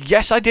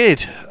 Yes, I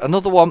did.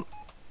 Another one.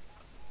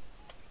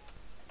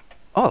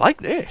 Oh, I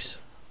like this.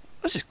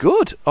 This is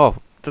good. Oh,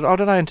 how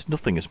did I enter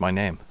nothing as my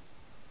name?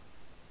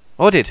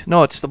 Oh, I did.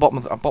 No, it's the bottom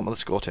of the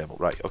score table.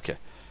 Right. Okay.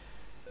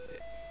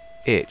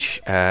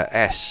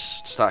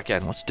 S. Start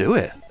again. Let's do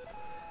it.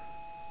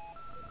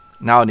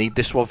 Now I need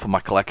this one for my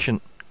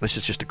collection. This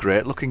is just a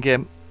great looking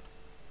game.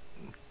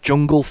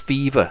 Jungle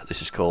Fever,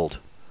 this is called.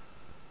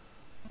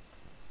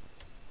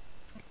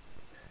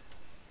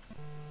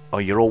 Oh,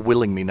 you're all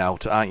willing me now,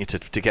 aren't you,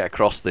 to get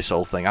across this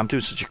whole thing? I'm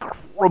doing such a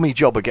crummy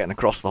job of getting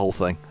across the whole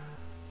thing.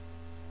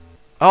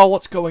 Oh,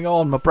 what's going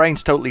on? My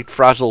brain's totally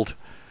frazzled.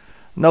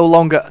 No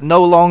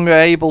longer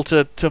able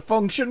to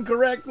function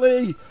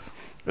correctly.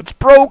 It's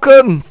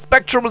broken.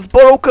 Spectrum is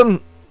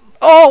broken.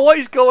 Oh, what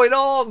is going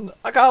on?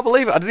 I can't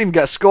believe it. I didn't even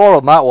get a score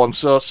on that one,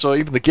 so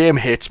even the game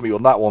hates me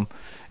on that one.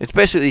 It's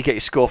basically you get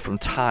your score from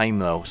time,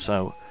 though.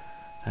 So,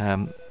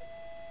 do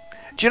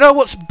you know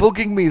what's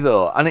bugging me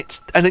though? And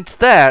it's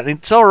there, and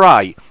it's all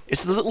right.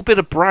 It's the little bit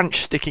of branch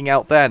sticking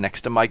out there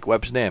next to Mike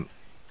Webb's name.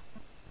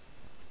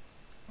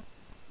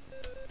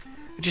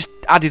 It just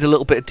added a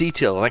little bit of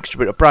detail, an extra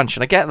bit of branch,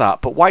 and I get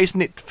that. But why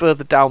isn't it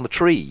further down the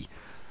tree?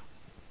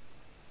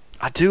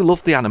 I do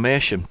love the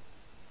animation.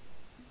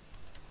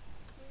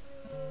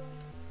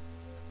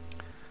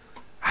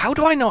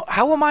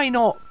 How am I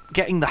not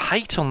getting the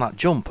height on that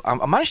jump?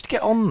 I managed to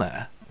get on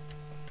there.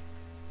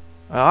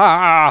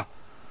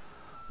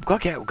 We've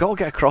got to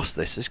get across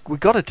this. We've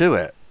got to do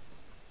it.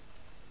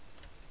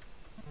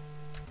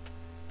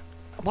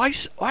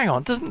 Hang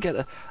on, it doesn't get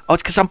the... Oh,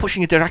 it's because I'm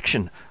pushing a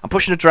direction. I'm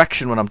pushing a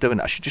direction when I'm doing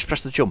it. I should just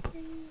press the jump.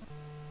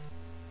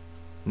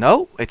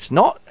 No, it's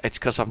not. It's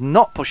because I'm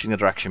not pushing the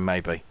direction,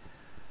 maybe.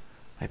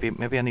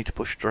 Maybe I need to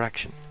push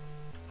direction.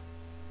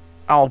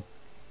 Oh,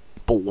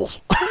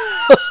 balls.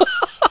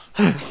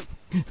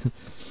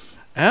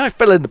 I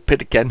fell in the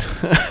pit again.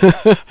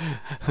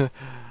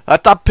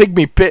 That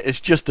pygmy pit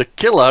is just a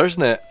killer,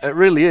 isn't it? It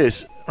really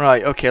is.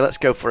 Right, okay, let's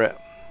go for it.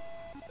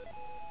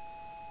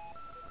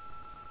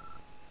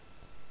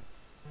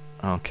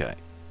 Okay.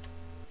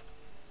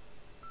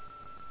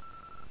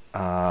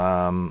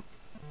 Do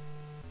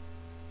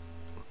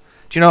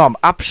you know, I'm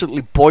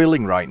absolutely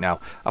boiling right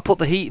now. I put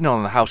the heating on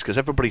in the house because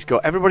everybody's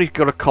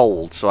got a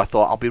cold, so I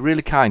thought I'll be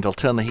really kind, I'll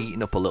turn the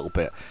heating up a little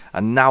bit.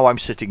 And now I'm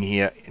sitting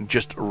here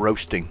just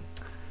roasting.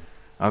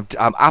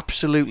 I'm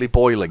absolutely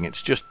boiling.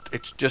 It's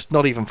just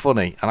not even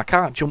funny, and I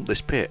can't jump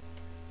this pit.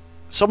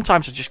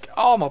 Sometimes I just,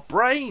 my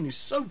brain is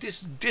so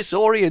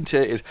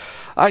disorientated.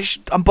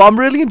 But I'm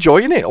really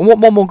enjoying it. I want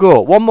one more go.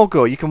 One more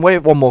go. You can wait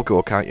one more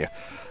go, can't you?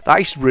 That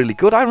is really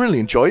good. I'm really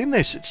enjoying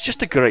this. It's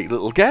just a great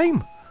little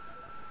game.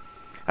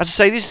 As I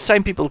say, these are the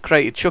same people who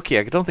created Chucky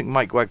Egg. I don't think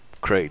Mike Webb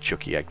created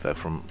Chucky Egg, though,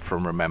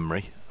 from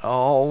memory.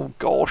 Oh,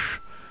 gosh.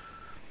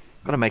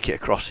 Got to make it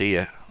across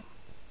here.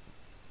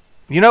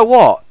 You know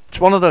what?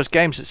 It's one of those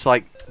games, it's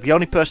like, the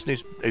only person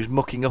who's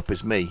mucking up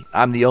is me.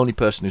 I'm the only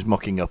person who's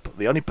mucking up.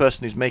 The only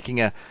person who's making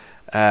a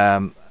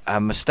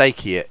mistake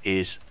here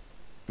is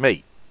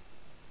me.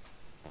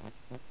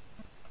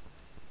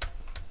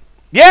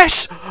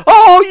 Yes!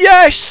 Oh,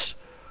 yes!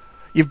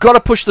 You've got to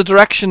push the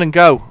direction and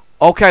go.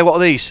 Okay, what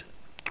are these?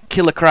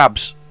 Killer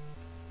crabs.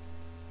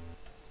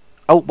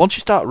 Oh, once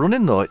you start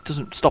running, though, it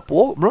doesn't stop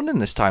running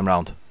this time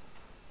round.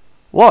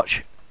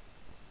 Watch.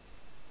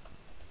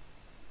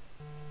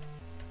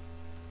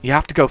 You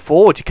have to go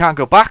forward. You can't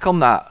go back on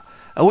that.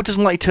 Oh, it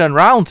doesn't let you turn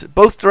round.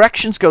 Both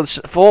directions go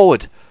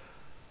forward.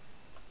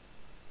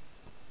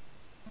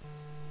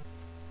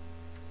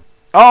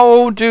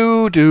 Oh,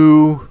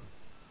 do.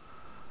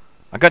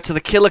 I got to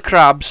the killer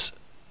crabs.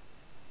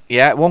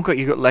 Yeah, it won't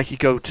let you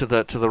go to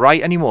the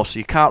right anymore, so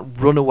you can't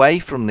run away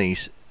from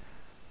these.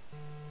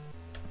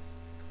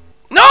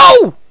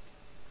 No!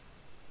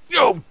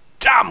 You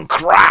damn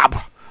crab!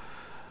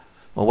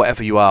 Or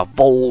whatever you are,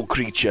 vole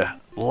creature.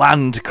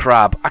 Land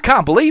crab. I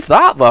can't believe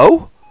that,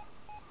 though.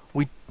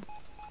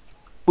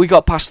 We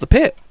got past the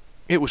pit.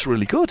 It was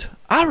really good.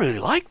 I really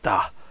liked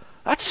that.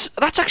 That's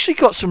actually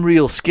got some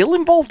real skill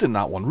involved in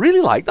that one.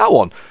 Really like that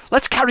one.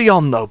 Let's carry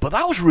on, though. But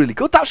that was really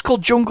good. That was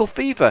called Jungle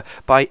Fever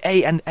by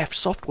A&F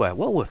Software.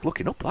 Well worth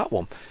looking up, that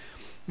one.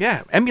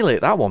 Yeah,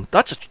 emulate that one.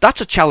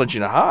 That's a challenge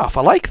and a half.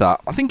 I like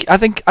that. I think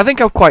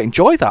I'd quite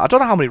enjoy that. I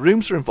don't know how many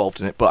rooms are involved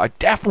in it, but I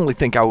definitely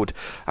think I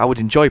would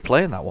enjoy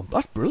playing that one.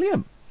 That's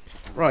brilliant.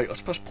 Right,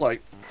 let's press play.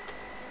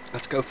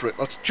 Let's go for it.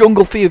 That's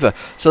Jungle Fever.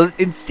 So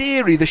in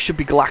theory, this should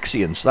be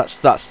Galaxians.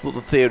 That's what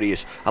the theory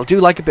is. I do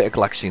like a bit of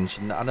Galaxians,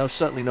 and I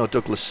certainly know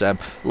Douglas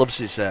loves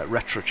his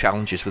retro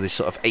challenges with his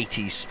sort of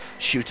 80s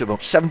shoot 'em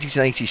ups, 70s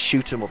and 80s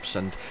shoot 'em ups,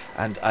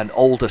 and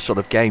older sort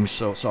of games.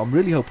 So I'm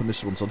really hoping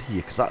this one's on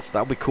here because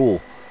that'll be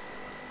cool.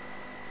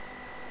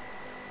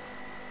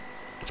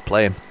 Let's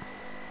play him.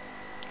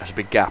 There's a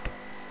big gap.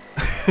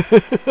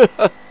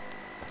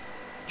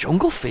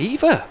 Jungle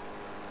Fever.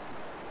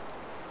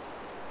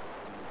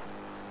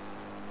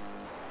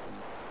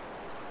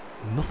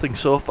 Nothing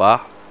so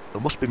far.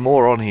 There must be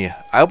more on here.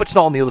 I hope it's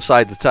not on the other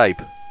side of the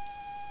tape.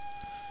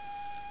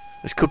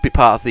 This could be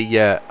part of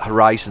the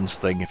Horizons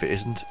thing if it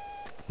isn't.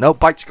 No,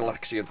 Bytes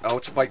Galaxian. Oh,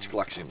 it's a Bytes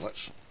Galaxian.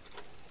 Let's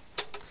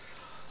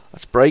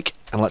break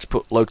and let's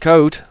put load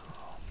code.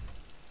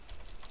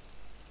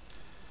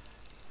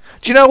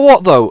 Do you know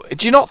what though?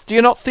 Do you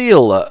not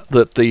feel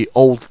that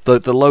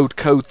the load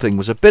code thing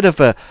was a bit of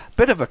a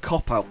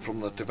cop out from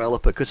the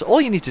developer? Because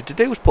all you needed to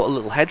do was put a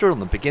little header on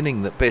the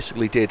beginning that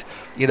basically did,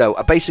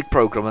 a basic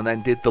program and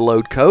then did the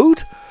load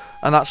code,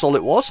 and that's all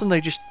it was. And they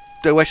just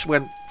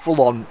went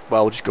full on.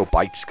 Well, just go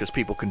bytes because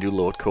people can do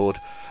load code.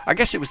 I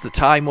guess it was the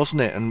time,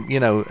 wasn't it? And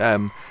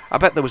I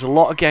bet there was a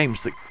lot of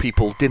games that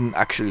people didn't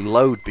actually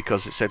load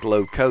because it said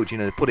load code.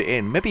 They put it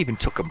in, maybe even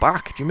took them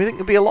back. Do you think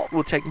there'd be a lot that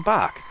were taken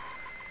back?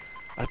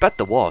 I bet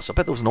there was. I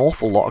bet there was an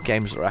awful lot of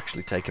games that were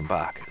actually taken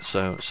back.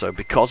 So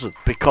because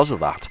of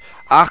that,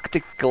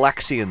 Arctic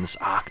Galaxians,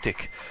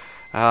 Arctic.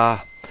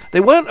 They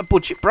weren't a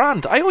budget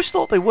brand. I always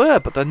thought they were,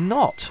 but they're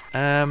not.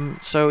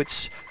 So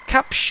it's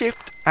Cap,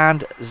 Shift,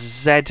 and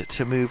Z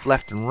to move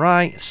left and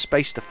right.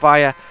 Space to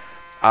fire.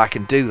 I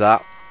can do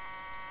that.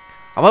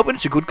 I'm hoping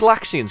it's a good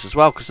Galaxians as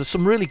well, because there's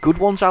some really good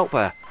ones out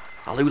there.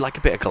 I do like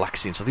a bit of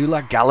Galaxians. I do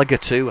like Gallagher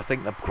too. I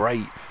think they're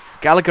great.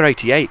 Gallagher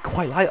 88,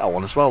 quite like that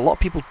one as well. A lot of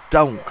people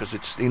don't, because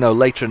it's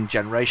later in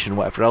generation,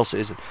 whatever else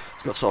it is.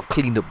 It's got sort of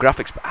cleaned up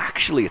graphics, but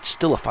actually it's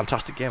still a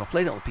fantastic game. I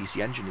played it on the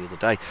PC Engine the other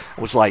day.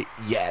 I was like,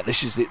 yeah,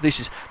 this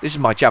is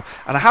my jam.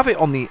 And I have the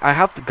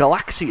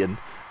Galaxian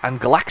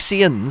and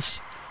Galaxians.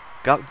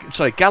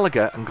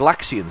 Gallagher and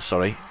Galaxians,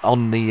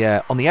 on the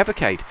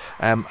Evercade,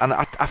 and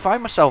I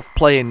find myself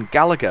playing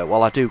Gallagher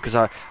while I do, because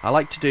I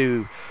like to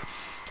do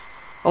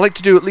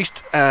at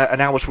least an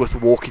hour's worth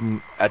of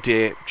walking a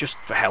day, just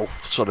for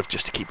health, sort of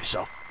just to keep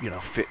yourself,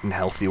 fit and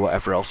healthy,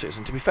 whatever else it is.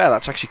 And to be fair,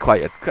 that's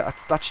actually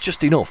that's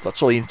just enough.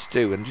 That's all you need to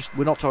do. And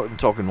we're not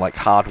talking like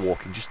hard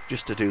walking,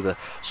 just to do the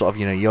sort of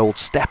your old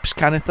steps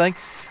kind of thing.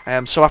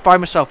 So I find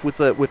myself with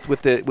the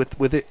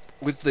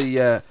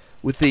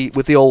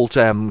old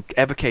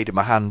Evercade in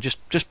my hand,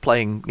 just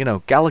playing,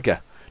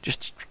 Gallagher,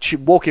 just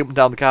walking up and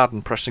down the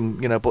garden, pressing,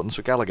 buttons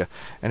for Gallagher.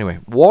 Anyway,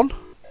 one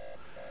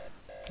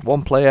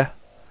player.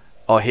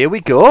 Oh, here we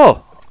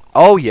go.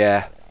 Oh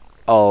yeah.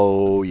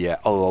 Oh yeah.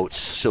 Oh, it's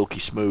silky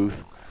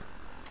smooth.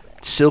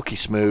 Silky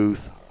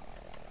smooth.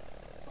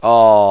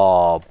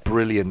 Oh,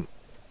 brilliant.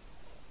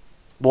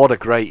 What a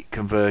great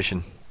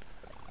conversion.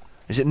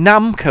 Is it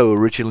Namco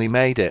originally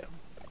made it?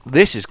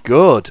 This is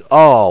good.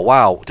 Oh,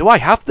 wow. Do I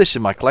have this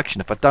in my collection?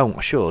 If I don't,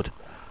 I should.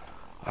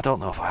 I don't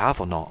know if I have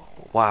or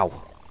not.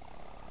 Wow.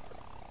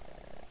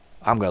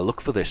 I'm going to look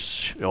for this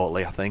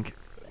shortly, I think.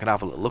 I'm going to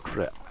have a little look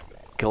for it.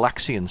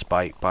 Galaxians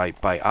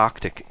by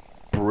Arctic.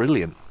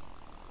 Brilliant.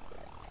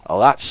 Oh,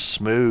 that's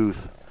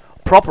smooth.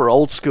 Proper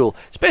old school.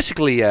 It's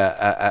basically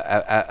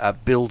a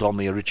build on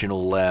the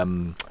original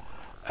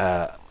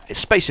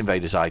Space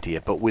Invaders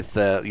idea, but with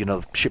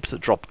ships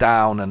that drop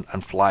down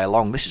and fly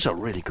along. This is a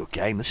really good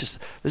game. This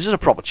is a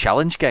proper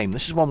challenge game.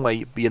 This is one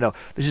where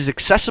this is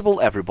accessible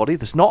to everybody.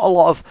 There's not a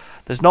lot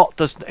of there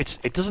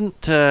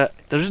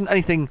isn't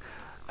anything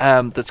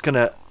that's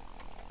gonna.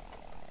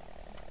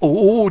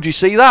 Oh, do you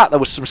see that? There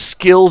was some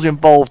skills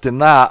involved in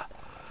that.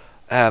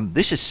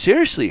 This is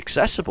seriously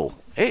accessible.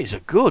 It is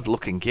a good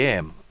looking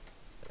game.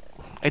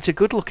 It's a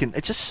good looking.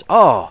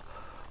 Oh,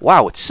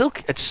 wow! It's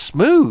silky. It's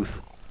smooth.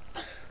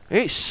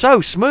 It's so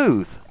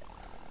smooth.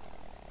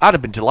 I'd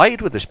have been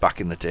delighted with this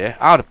back in the day.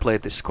 I would have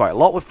played this quite a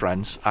lot with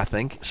friends, I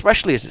think,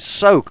 especially as it's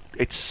so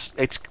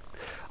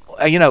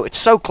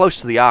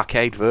close to the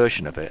arcade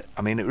version of it.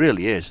 I mean, it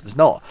really is.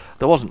 There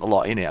wasn't a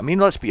lot in it. I mean,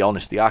 let's be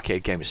honest, the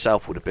arcade game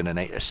itself would have been an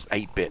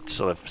 8-bit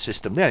sort of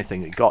system. The only thing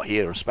that you got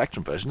here on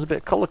Spectrum version is a bit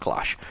of colour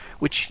clash,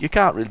 which you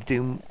can't really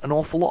do an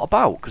awful lot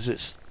about because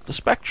it's the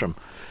Spectrum.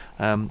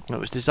 It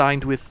was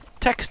designed with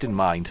text in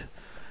mind,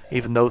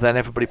 even though then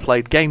everybody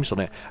played games on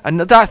it.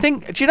 And I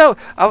think, do you not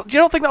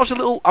think that was a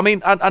little, I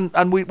mean,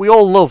 and we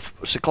all love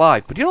Sir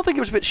Clive, but do you not think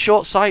it was a bit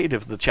short-sighted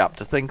of the chap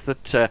to think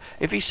that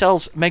if he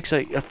makes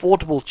an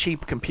affordable,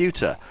 cheap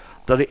computer,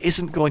 that it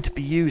isn't going to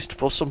be used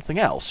for something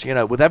else?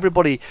 With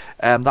everybody,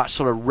 that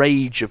sort of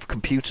rage of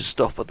computer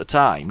stuff at the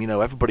time,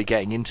 everybody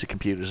getting into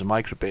computers and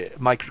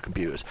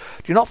microcomputers.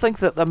 Do you not think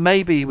that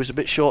maybe he was a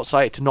bit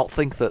short-sighted to not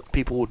think that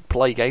people would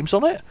play games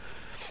on it?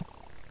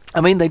 I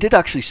mean, they did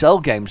actually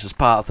sell games as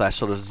part of their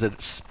sort of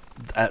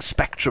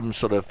Spectrum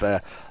sort of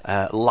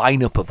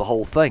lineup of the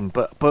whole thing,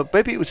 but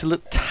maybe it was a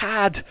little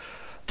tad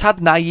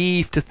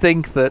naive to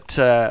think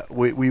that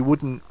we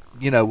wouldn't,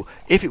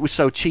 if it was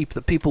so cheap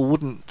that people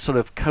wouldn't sort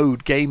of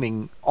code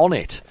gaming on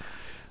it.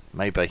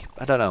 Maybe,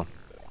 I don't know,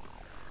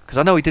 because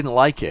I know he didn't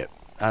like it.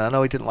 And I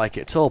know he didn't like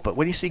it at all, but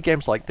when you see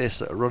games like this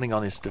that are running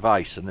on his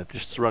device and they're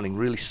just running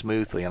really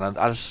smoothly, and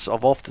as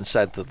I've often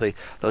said, that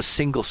those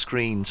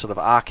single-screen sort of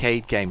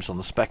arcade games on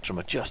the Spectrum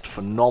are just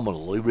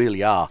phenomenal. They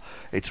really are.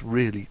 It's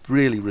really,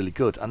 really, really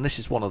good. And this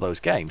is one of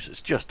those games.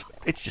 It's just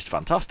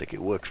fantastic.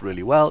 It works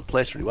really well. It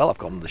plays really well. I've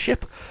got on the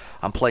ship.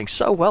 I'm playing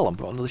so well. I'm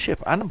on the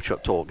ship, and I'm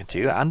talking to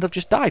you, and I've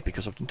just died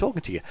because I've been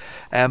talking to you.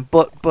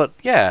 But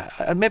yeah,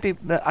 and maybe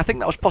I think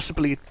that was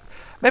possibly.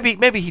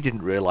 Maybe he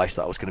didn't realise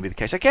that was going to be the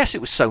case. I guess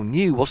it was so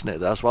new, wasn't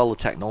it, as well, the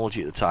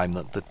technology at the time,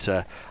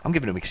 that I'm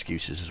giving him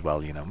excuses as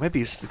well, Maybe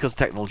it's because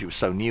the technology was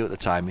so new at the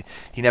time,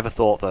 he never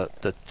thought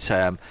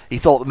that he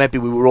thought that maybe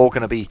we were all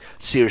going to be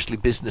seriously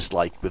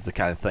business-like with the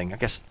kind of thing. I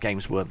guess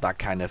games weren't that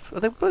kind of.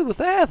 They were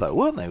there, though,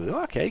 weren't they? They were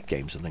arcade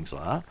games and things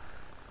like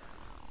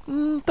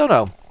that. Don't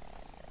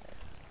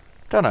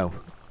know.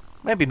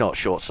 maybe not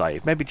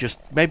short-sighted. Maybe just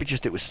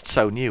it was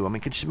so new. I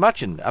mean, can you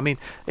imagine? I mean,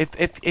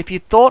 if you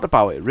thought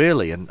about it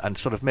really and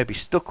sort of maybe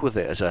stuck with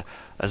it as a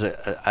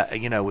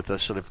you know, with the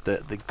sort of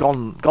the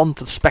gone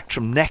to the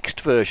Spectrum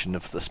next version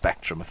of the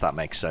Spectrum, if that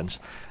makes sense.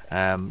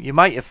 It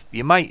might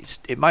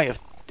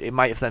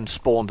have then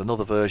spawned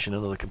another version,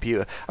 another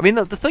computer. I mean,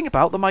 the thing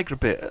about the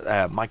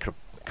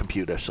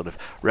microcomputer sort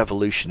of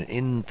revolution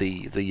in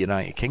the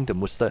United Kingdom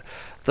was that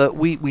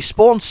we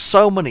spawned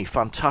so many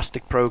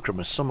fantastic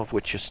programmers, some of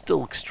which are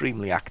still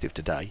extremely active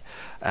today.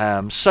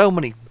 So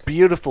many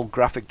beautiful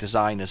graphic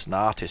designers and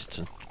artists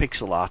and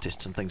pixel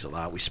artists and things like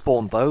that. We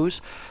spawned those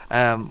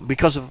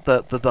because of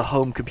the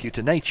home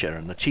computer nature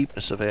and the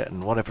cheapness of it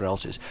and whatever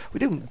else is.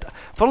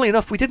 Funnily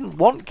enough, we didn't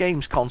want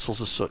games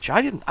consoles as such.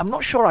 I'm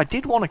not sure I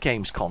did want a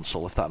games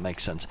console, if that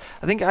makes sense.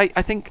 I mean,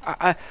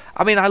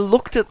 I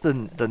looked at the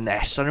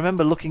NES. I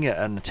remember looking at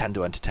a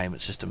Nintendo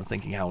Entertainment System and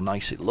thinking how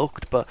nice it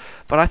looked, but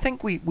I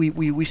think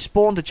we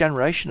spawned a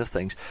generation of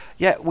things.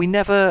 Yet we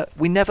never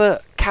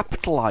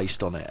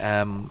capitalized on it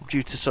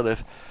due to sort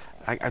of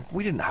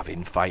we didn't have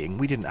infighting.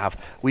 We didn't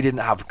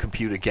have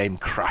computer game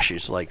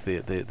crashes like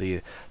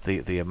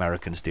the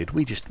Americans did.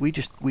 We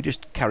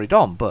just carried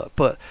on.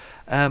 But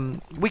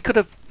we could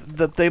have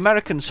the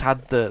Americans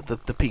had the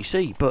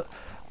PC, but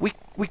we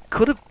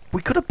could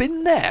have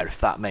been there,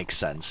 if that makes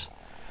sense.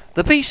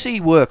 The PC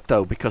worked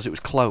though because it was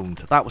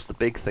cloned. That was the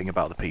big thing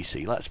about the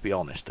PC. Let's be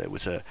honest. It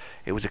was a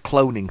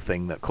cloning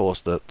thing that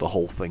caused the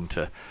whole thing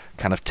to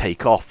kind of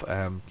take off.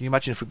 Can you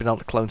imagine if we'd been able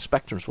to clone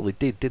Spectrums? Well, they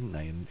did, didn't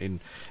they?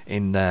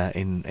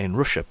 In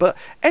Russia. But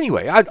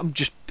anyway, I'm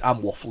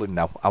waffling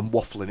now. I'm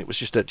waffling. It was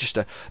just a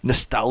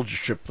nostalgia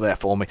trip there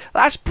for me.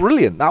 That's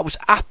brilliant. That was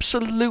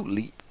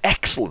absolutely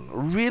excellent.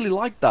 Really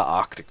liked that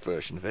Arctic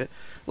version of it.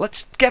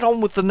 Let's get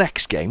on with the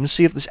next game and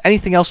see if there's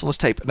anything else on this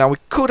tape. Now, we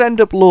could end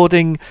up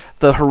loading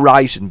the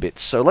Horizon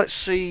bits, so let's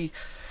see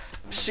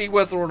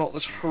whether or not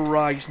there's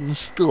Horizon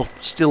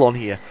stuff still on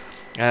here.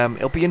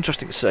 It'll be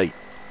interesting to see.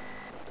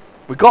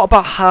 We've got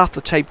about half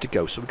the tape to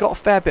go, so we've got a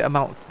fair bit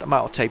amount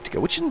of tape to go,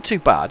 which isn't too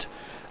bad.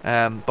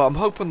 But I'm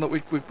hoping that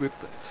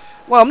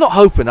well, I'm not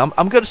hoping. I'm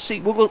going to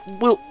see.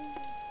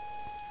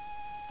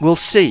 We'll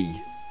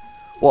see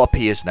what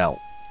appears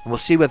now. We'll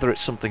see whether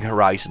it's something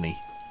Horizon-y.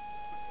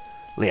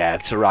 Yeah,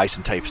 it's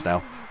Horizon tapes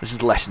now. This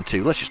is lesson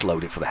 2. Let's just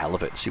load it for the hell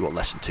of it and see what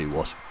lesson 2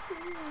 was.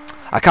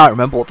 I can't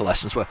remember what the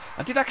lessons were.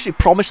 I did actually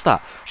promise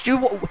that.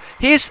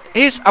 Here's.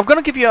 I'm going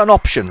to give you an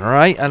option, all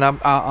right? And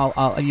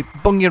I'll you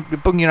bung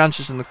your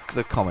answers in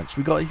the comments.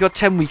 You got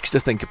 10 weeks to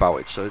think about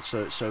it. So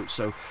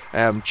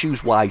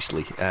choose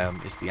wisely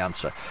is the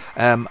answer.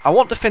 I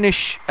want to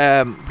finish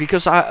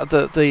because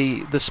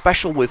the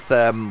special with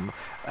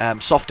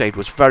Soft Aid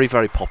was very,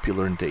 very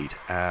popular indeed.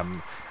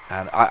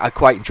 And I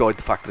quite enjoyed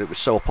the fact that it was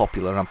so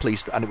popular, and I'm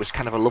pleased. And it was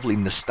kind of a lovely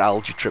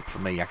nostalgia trip for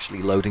me,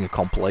 actually loading a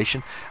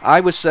compilation. I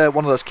was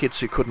one of those kids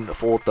who couldn't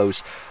afford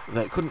those.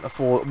 That couldn't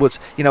afford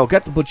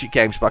get the budget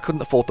games, but I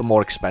couldn't afford the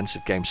more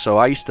expensive games. So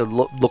I used to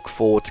look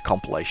forward to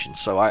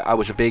compilations. So I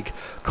was a big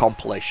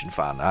compilation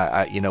fan.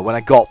 When I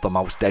got them,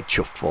 I was dead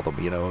chuffed for them.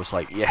 I was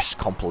like, yes,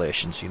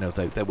 compilations.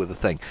 They were the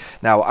thing.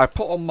 Now I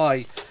put on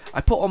my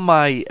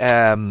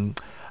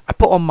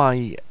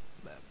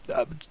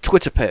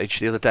Twitter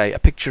page the other day a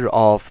picture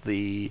of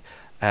the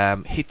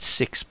Hit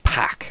 6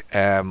 pack,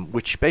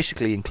 which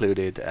basically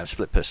included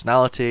split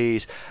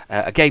personalities,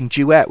 a game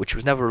Duet, which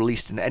was never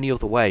released in any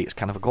other way. It's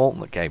kind of a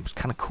gauntlet game. It's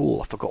kind of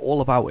cool. I forgot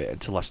all about it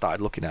until I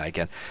started looking at it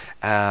again.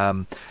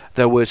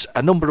 There was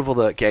a number of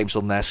other games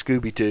on there,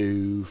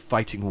 Scooby-Doo,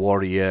 Fighting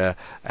Warrior,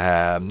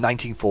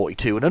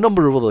 1942, and a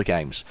number of other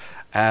games.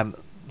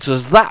 So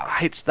that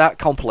hits that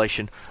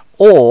compilation,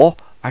 or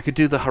I could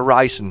do the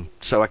Horizon,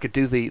 so I could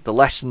do the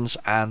lessons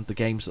and the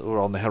games that were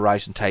on the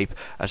Horizon tape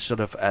as sort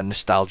of a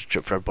nostalgia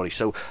trip for everybody.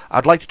 So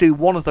I'd like to do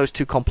one of those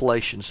two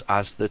compilations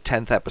as the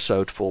 10th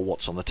episode for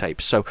What's on the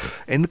Tape. So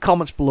in the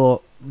comments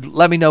below,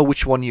 let me know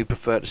which one you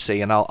prefer to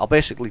see, and I'll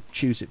basically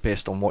choose it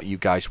based on what you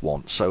guys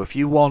want. So if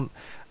you want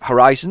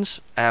Horizons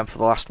for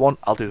the last one,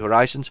 I'll do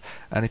Horizons,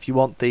 and if you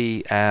want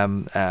the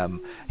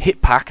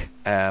Hit Pack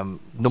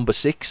number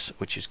 6,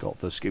 which has got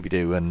the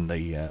Scooby-Doo and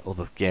the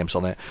other games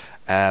on it,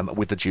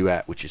 with the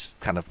Duet, which is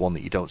kind of one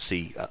that you don't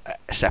see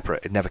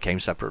separate, it never came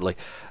separately,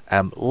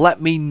 let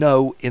me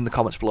know in the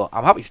comments below.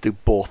 I'm happy to do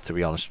both, to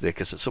be honest with you,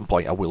 because at some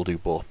point I will do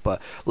both,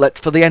 but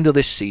for the end of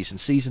this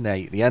season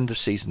 8, the end of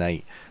season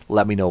 8,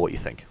 let me know what you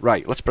think.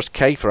 Right, let's press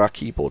K for our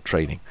keyboard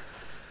training.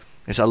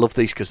 Yes, I love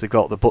these because they've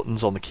got the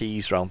buttons on the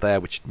keys around there,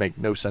 which make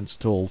no sense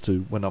at all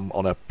to when I'm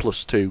on a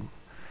 +2.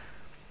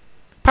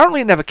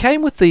 Apparently it never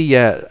came with the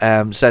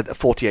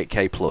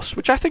Z48K Plus,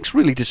 which I think is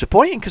really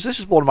disappointing, because this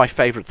is one of my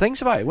favourite things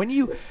about it. When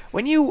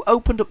you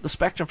opened up the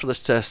Spectrum for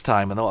this first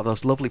time, and all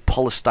those lovely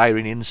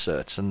polystyrene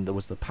inserts, and there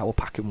was the power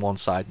pack on one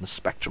side and the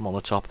Spectrum on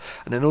the top,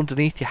 and then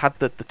underneath you had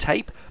the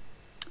tape.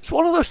 It's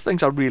one of those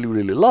things I really,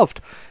 really loved.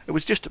 It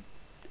was just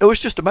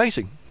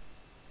amazing.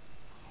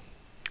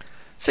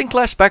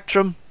 Sinclair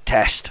Spectrum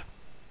test.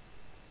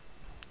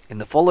 In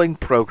the following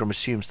program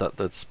assumes that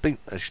the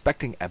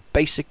expecting a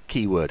basic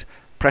keyword.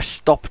 Press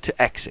stop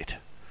to exit.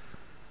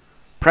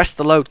 Press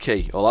the load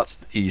key. Oh, that's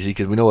easy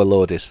because we know where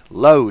load is.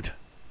 Load.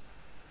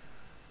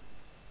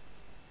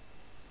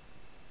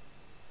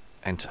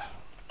 Enter.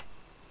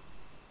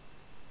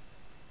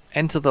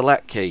 Enter the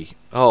let key.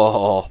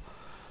 Oh,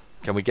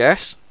 can we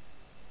guess?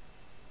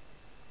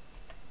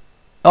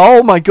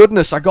 Oh my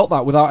goodness, I got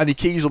that without any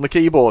keys on the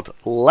keyboard.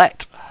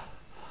 Let.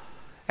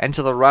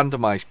 Enter the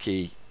randomize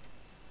key.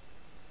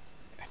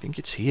 I think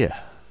it's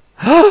here.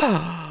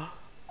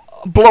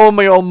 Blowing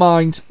my own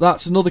mind.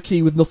 That's another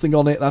key with nothing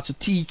on it. That's a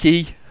T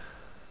key.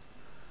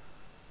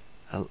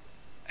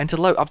 Enter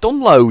load. I've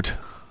done load.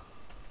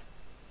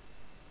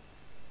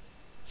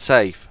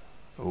 Save.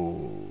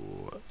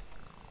 Ooh.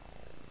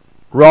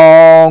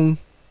 Wrong.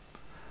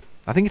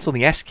 I think it's on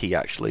the S key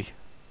actually.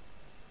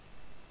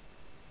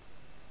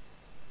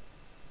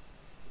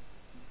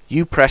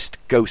 You pressed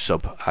go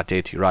sub. I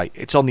did. You're right.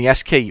 It's on the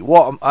S key.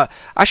 What?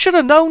 I should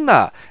have known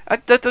that.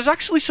 There's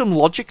actually some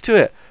logic to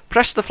it.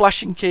 Press the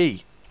flashing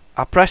key.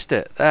 I pressed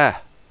it.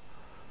 There.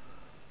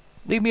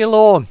 Leave me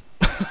alone.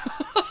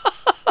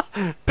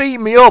 Beat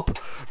me up.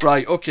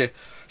 Right. Okay.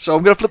 So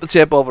I'm gonna flip the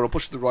tape over. I'll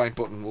push the rewind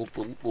button. We'll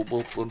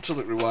until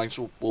it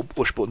rewinds. We'll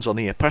push buttons on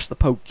here. Press the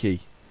poke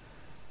key.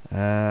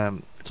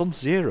 It's on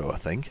 0, I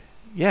think.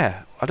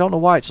 Yeah. I don't know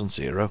why it's on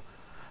 0.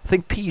 I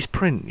think P's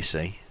print. You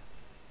see.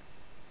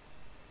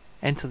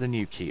 Enter the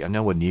new key. I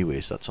know where new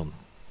is. That's on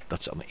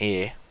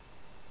A.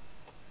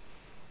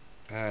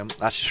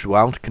 That's just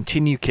rewound.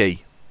 Continue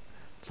key.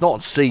 It's not on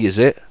C, is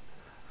it?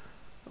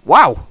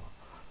 Wow.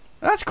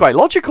 That's quite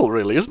logical,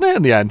 really, isn't it,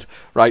 in the end?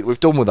 Right, we've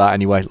done with that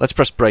anyway. Let's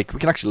press break. We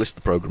can actually list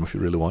the program if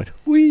you really want.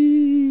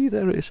 Whee!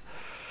 There it is.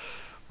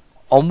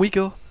 On we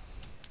go.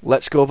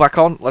 Let's go back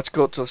on. Let's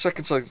go to the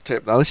second side of the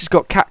tape now. This has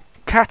got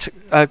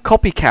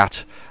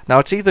copycat. Now,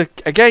 it's either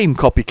a game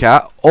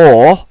copycat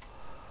or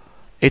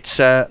it's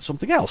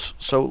something else.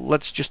 So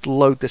let's just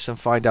load this and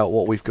find out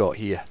what we've got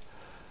here.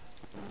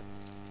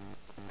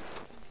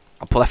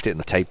 I've left it in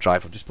the tape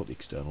drive. I'll just put the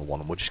external one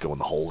and we'll just go on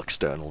the whole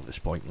external at this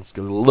point. Let's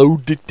go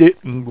load it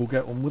and we'll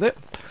get on with it.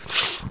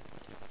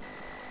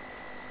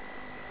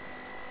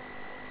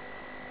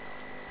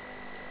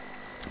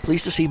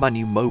 Pleased to see my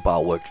new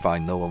mobile worked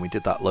fine though when we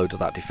did that load of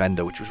that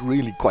Defender, which was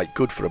really quite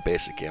good for a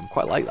basic game.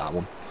 Quite like that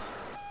one.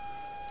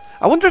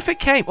 I wonder if it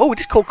came... Oh, it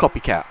is called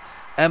Copycat.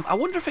 I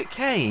wonder if it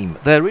came...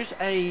 There is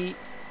a...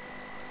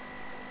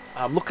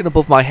 I'm looking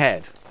above my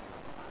head.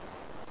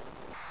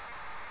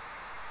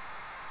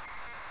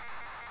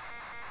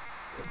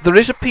 There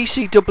is a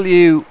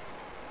PCW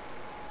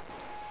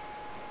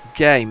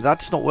game.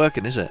 That's not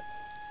working, is it?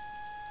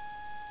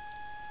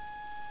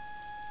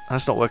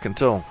 That's not working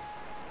at all.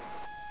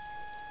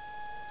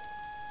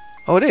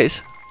 Oh, it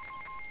is?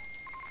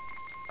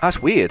 That's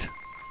weird.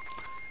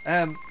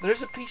 There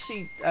is a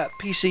PC...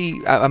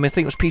 I mean, I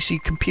think it was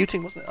PC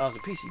Computing, wasn't it? Oh, it was a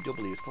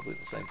PCW. It's probably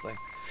the same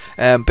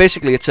thing.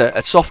 Basically, it's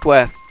a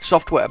software,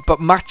 but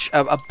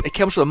it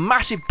comes with a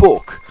massive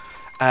book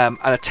and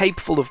a tape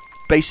full of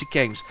basic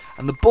games,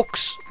 and the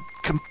books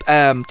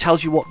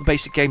tells you what the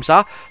basic games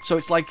are. So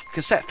it's like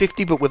Cassette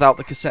 50, but without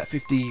the Cassette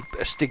 50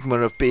 stigma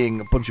of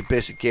being a bunch of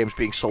basic games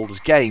being sold as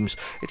games.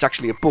 It's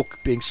actually a book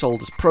being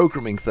sold as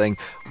programming thing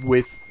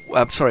with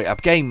a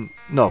game.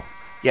 No,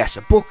 yes,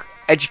 a book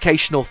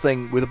educational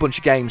thing with a bunch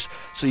of games,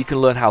 so you can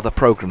learn how they're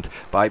programmed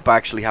by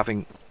actually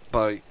having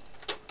Oh,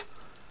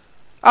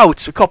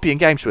 it's for copying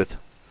games with.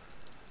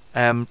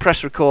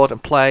 Press record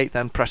and play,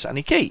 then press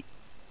any key.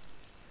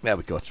 There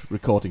we go. It's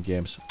recording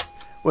games.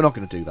 We're not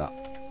going to do that.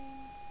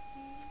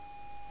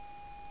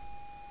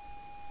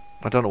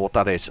 I don't know what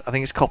that is. I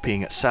think it's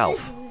copying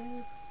itself.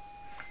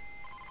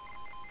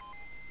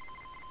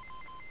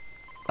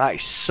 That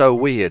is so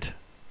weird.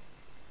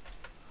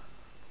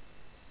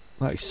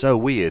 That is so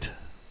weird.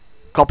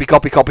 Copy.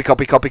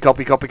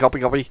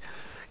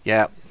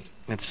 Yeah,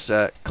 it's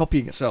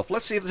copying itself.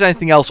 Let's see if there's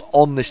anything else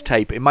on this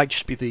tape. It might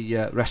just be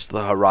the rest of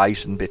the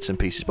Horizon bits and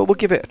pieces, but we'll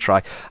give it a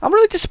try. I'm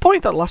really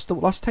disappointed that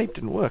last tape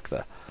didn't work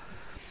there.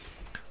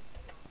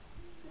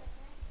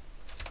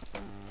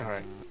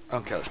 Alright,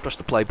 okay, let's press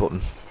the play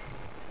button.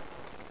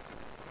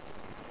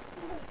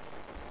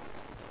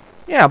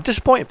 Yeah, I'm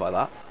disappointed by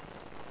that.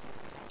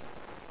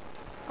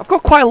 I've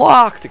got quite a lot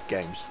of Arctic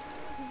games.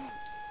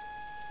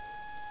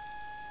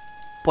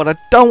 But I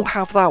don't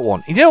have that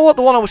one. You know what,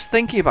 the one I was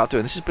thinking about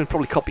doing? This has been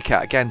probably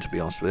Copycat again, to be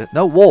honest with it.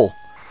 No, Wall.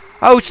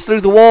 Oh, it's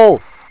Through the Wall.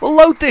 We'll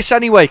load this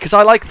anyway, because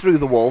I like Through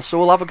the Wall, so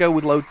we'll have a go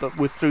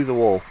with Through the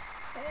Wall.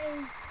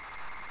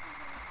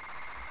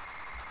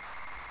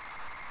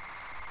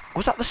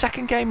 Was that the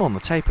second game on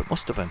the tape? It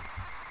must have been.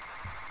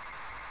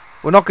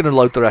 We're not going to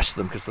load the rest of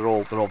them, because they're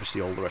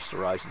obviously all the rest of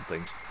the Horizon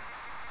things.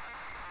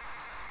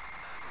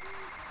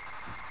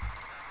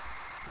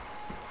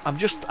 I'm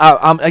just,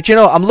 you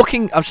know,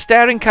 I'm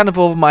staring kind of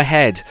over my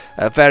head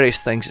at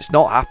various things. It's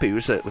not happy,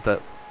 is it,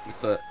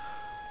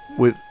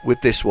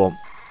 with this one?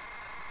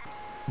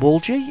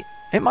 Wall G?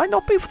 It might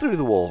not be Through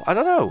the Wall. I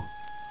don't know.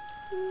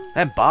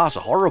 Them bars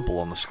are horrible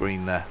on the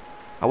screen there.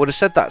 I would have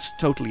said that's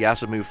totally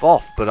Azimuth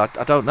off, but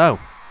I don't know.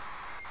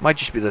 It might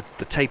just be the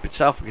tape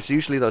itself, because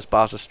usually those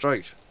bars are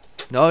straight.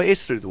 No, it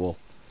is Through the Wall.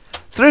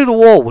 Through the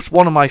Wall was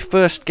one of my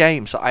first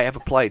games that I ever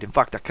played. In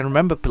fact, I can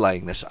remember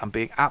playing this and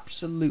being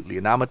absolutely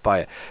enamoured by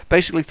it.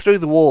 Basically, Through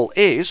the Wall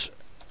is,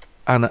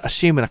 and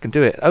assuming I can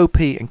do it, OP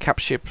and cap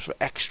ships for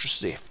extra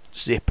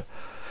zip.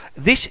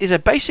 This is a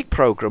basic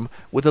program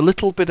with a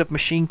little bit of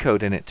machine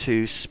code in it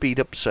to speed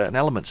up certain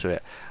elements of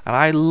it. And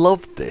I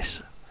loved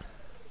this.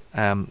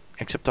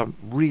 Except I'm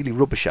really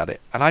rubbish at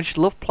it. And I just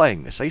love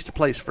playing this. I used to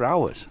play this for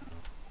hours.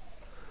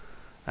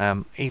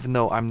 Even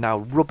though I'm now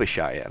rubbish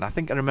at it. And I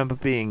think I remember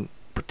being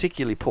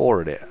particularly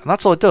poor at it. And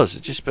that's all it does.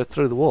 It's just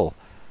Through the Wall.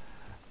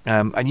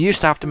 And you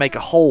used to have to make a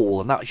hole.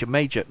 And that was your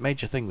major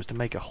thing, was to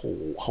make a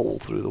hole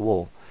through the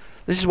wall.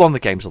 This is one of the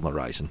games on the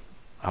horizon.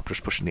 I'm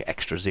just pushing the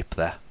extra zip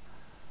there.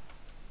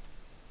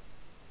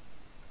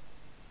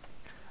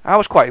 I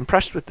was quite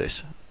impressed with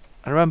this.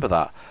 I remember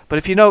that. But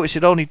if you notice,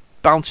 it only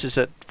bounces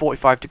at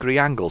 45-degree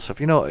angles. Have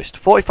you noticed?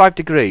 45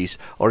 degrees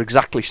or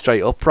exactly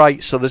straight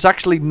upright. So there's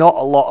actually not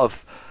a lot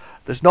of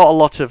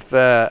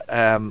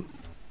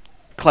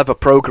clever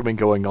programming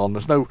going on.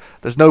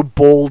 There's no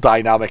ball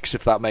dynamics,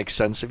 if that makes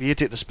sense. If you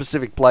hit it in a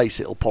specific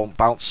place, it'll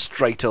bounce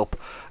straight up,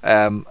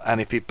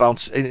 and if you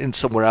bounce in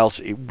somewhere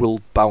else, it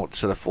will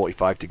bounce at a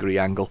 45-degree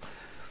angle.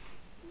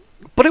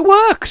 But it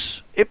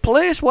works. It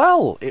plays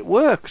well. It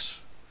works.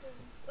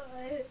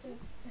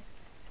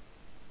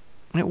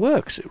 It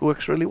works. It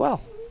works really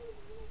well.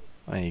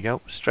 There you go.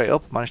 Straight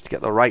up. Managed to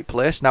get the right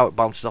place. Now it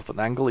bounces off at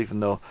an angle,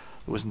 even though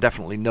there was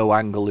definitely no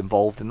angle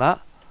involved in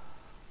that.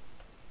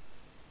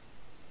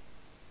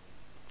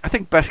 I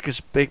think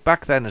because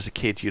back then as a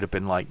kid, you'd have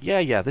been like,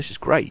 yeah, this is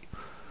great.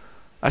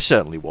 I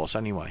certainly was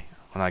anyway,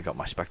 when I got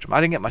my Spectrum.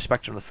 I didn't get my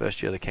Spectrum the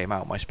first year they came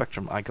out. My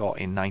Spectrum I got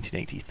in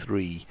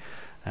 1983.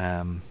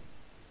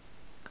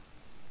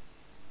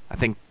 I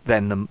think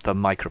then the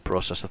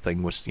microprocessor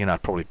thing was,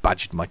 I'd probably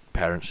badgered my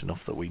parents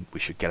enough that we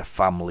should get a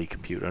family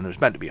computer. And it was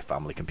meant to be a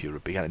family computer,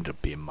 but it ended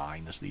up being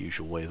mine, as the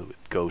usual way that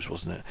it goes,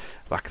 wasn't it,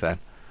 back then?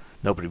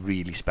 Nobody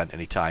really spent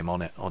any time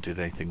on it or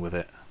did anything with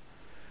it.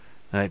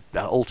 And it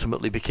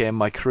ultimately became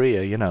my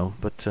career,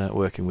 but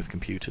working with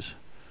computers.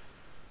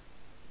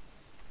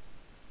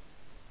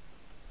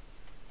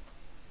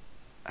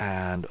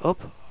 And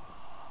up.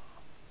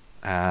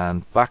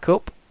 And back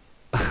up.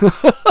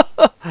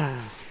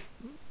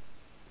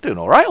 Doing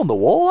alright on the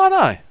wall, aren't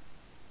I?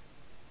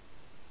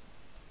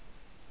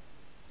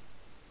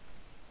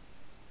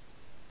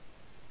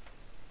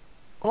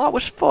 Well, that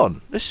was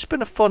fun. This has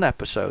been a fun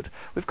episode.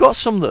 We've got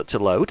some that to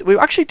load. We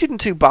actually didn't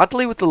too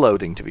badly with the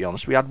loading, to be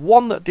honest. We had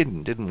one that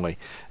didn't we?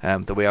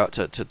 That we had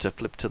to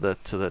flip to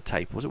the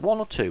tape. Was it one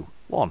or two?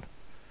 One.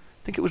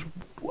 I think it was.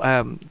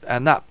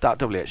 And that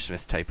WH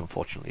Smith tape,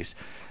 unfortunately,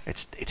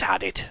 it's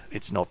had it.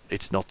 It's a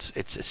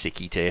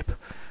sicky tape.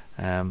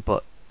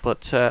 But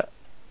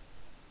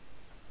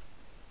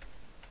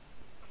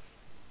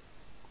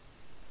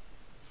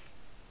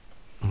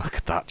look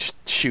at that,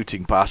 just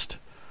shooting past.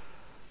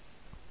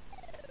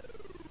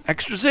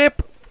 Extra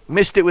zip!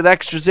 Missed it with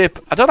extra zip.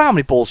 I don't know how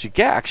many balls you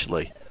get,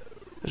 actually.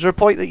 Is there a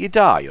point that you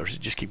die, or does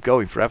it just keep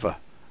going forever?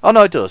 Oh,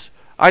 no, it does.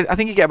 I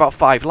think you get about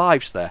 5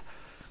 lives there.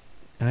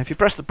 And if you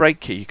press the break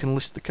key, you can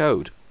list the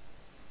code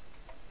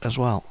as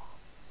well.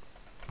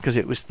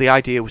 Because the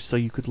idea was so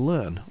you could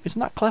learn. Isn't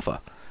that clever?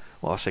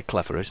 Well, I say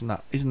clever. Isn't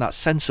that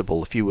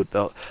sensible? If you would,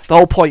 the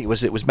whole point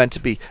was it was meant to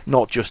be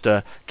not just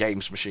a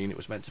games machine. It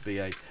was meant to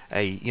be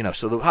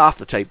so half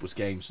the tape was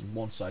games, and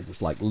one side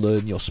was like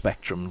learn your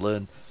Spectrum,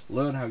 learn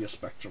how your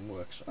Spectrum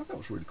works. I thought it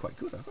was really quite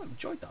good. I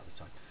enjoyed that at the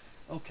time.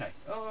 Okay,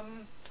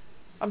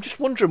 I'm just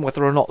wondering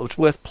whether or not it was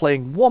worth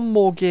playing one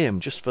more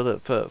game just for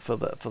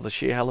the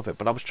sheer hell of it.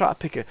 But I was trying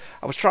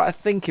to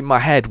think in my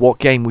head what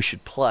game we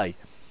should play.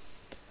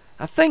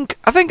 I think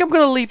I'm going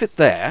to leave it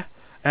there.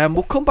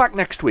 We'll come back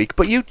next week,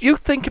 but you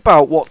think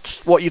about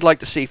what you'd like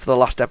to see for the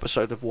last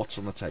episode of What's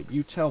on the Tape.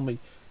 You tell me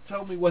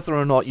whether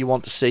or not you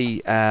want to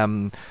see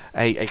a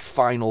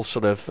final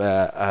sort of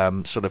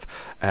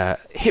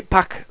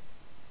Hitpacks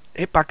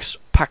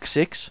Pack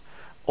 6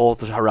 or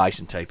the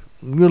Horizon tape.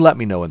 You let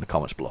me know in the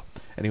comments below.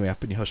 Anyway, I've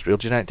been your host, Real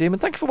Genetic Demon.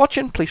 Thank you for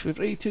watching. Please feel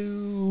free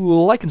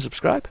to like and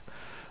subscribe,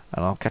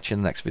 and I'll catch you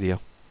in the next video.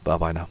 Bye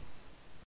bye now.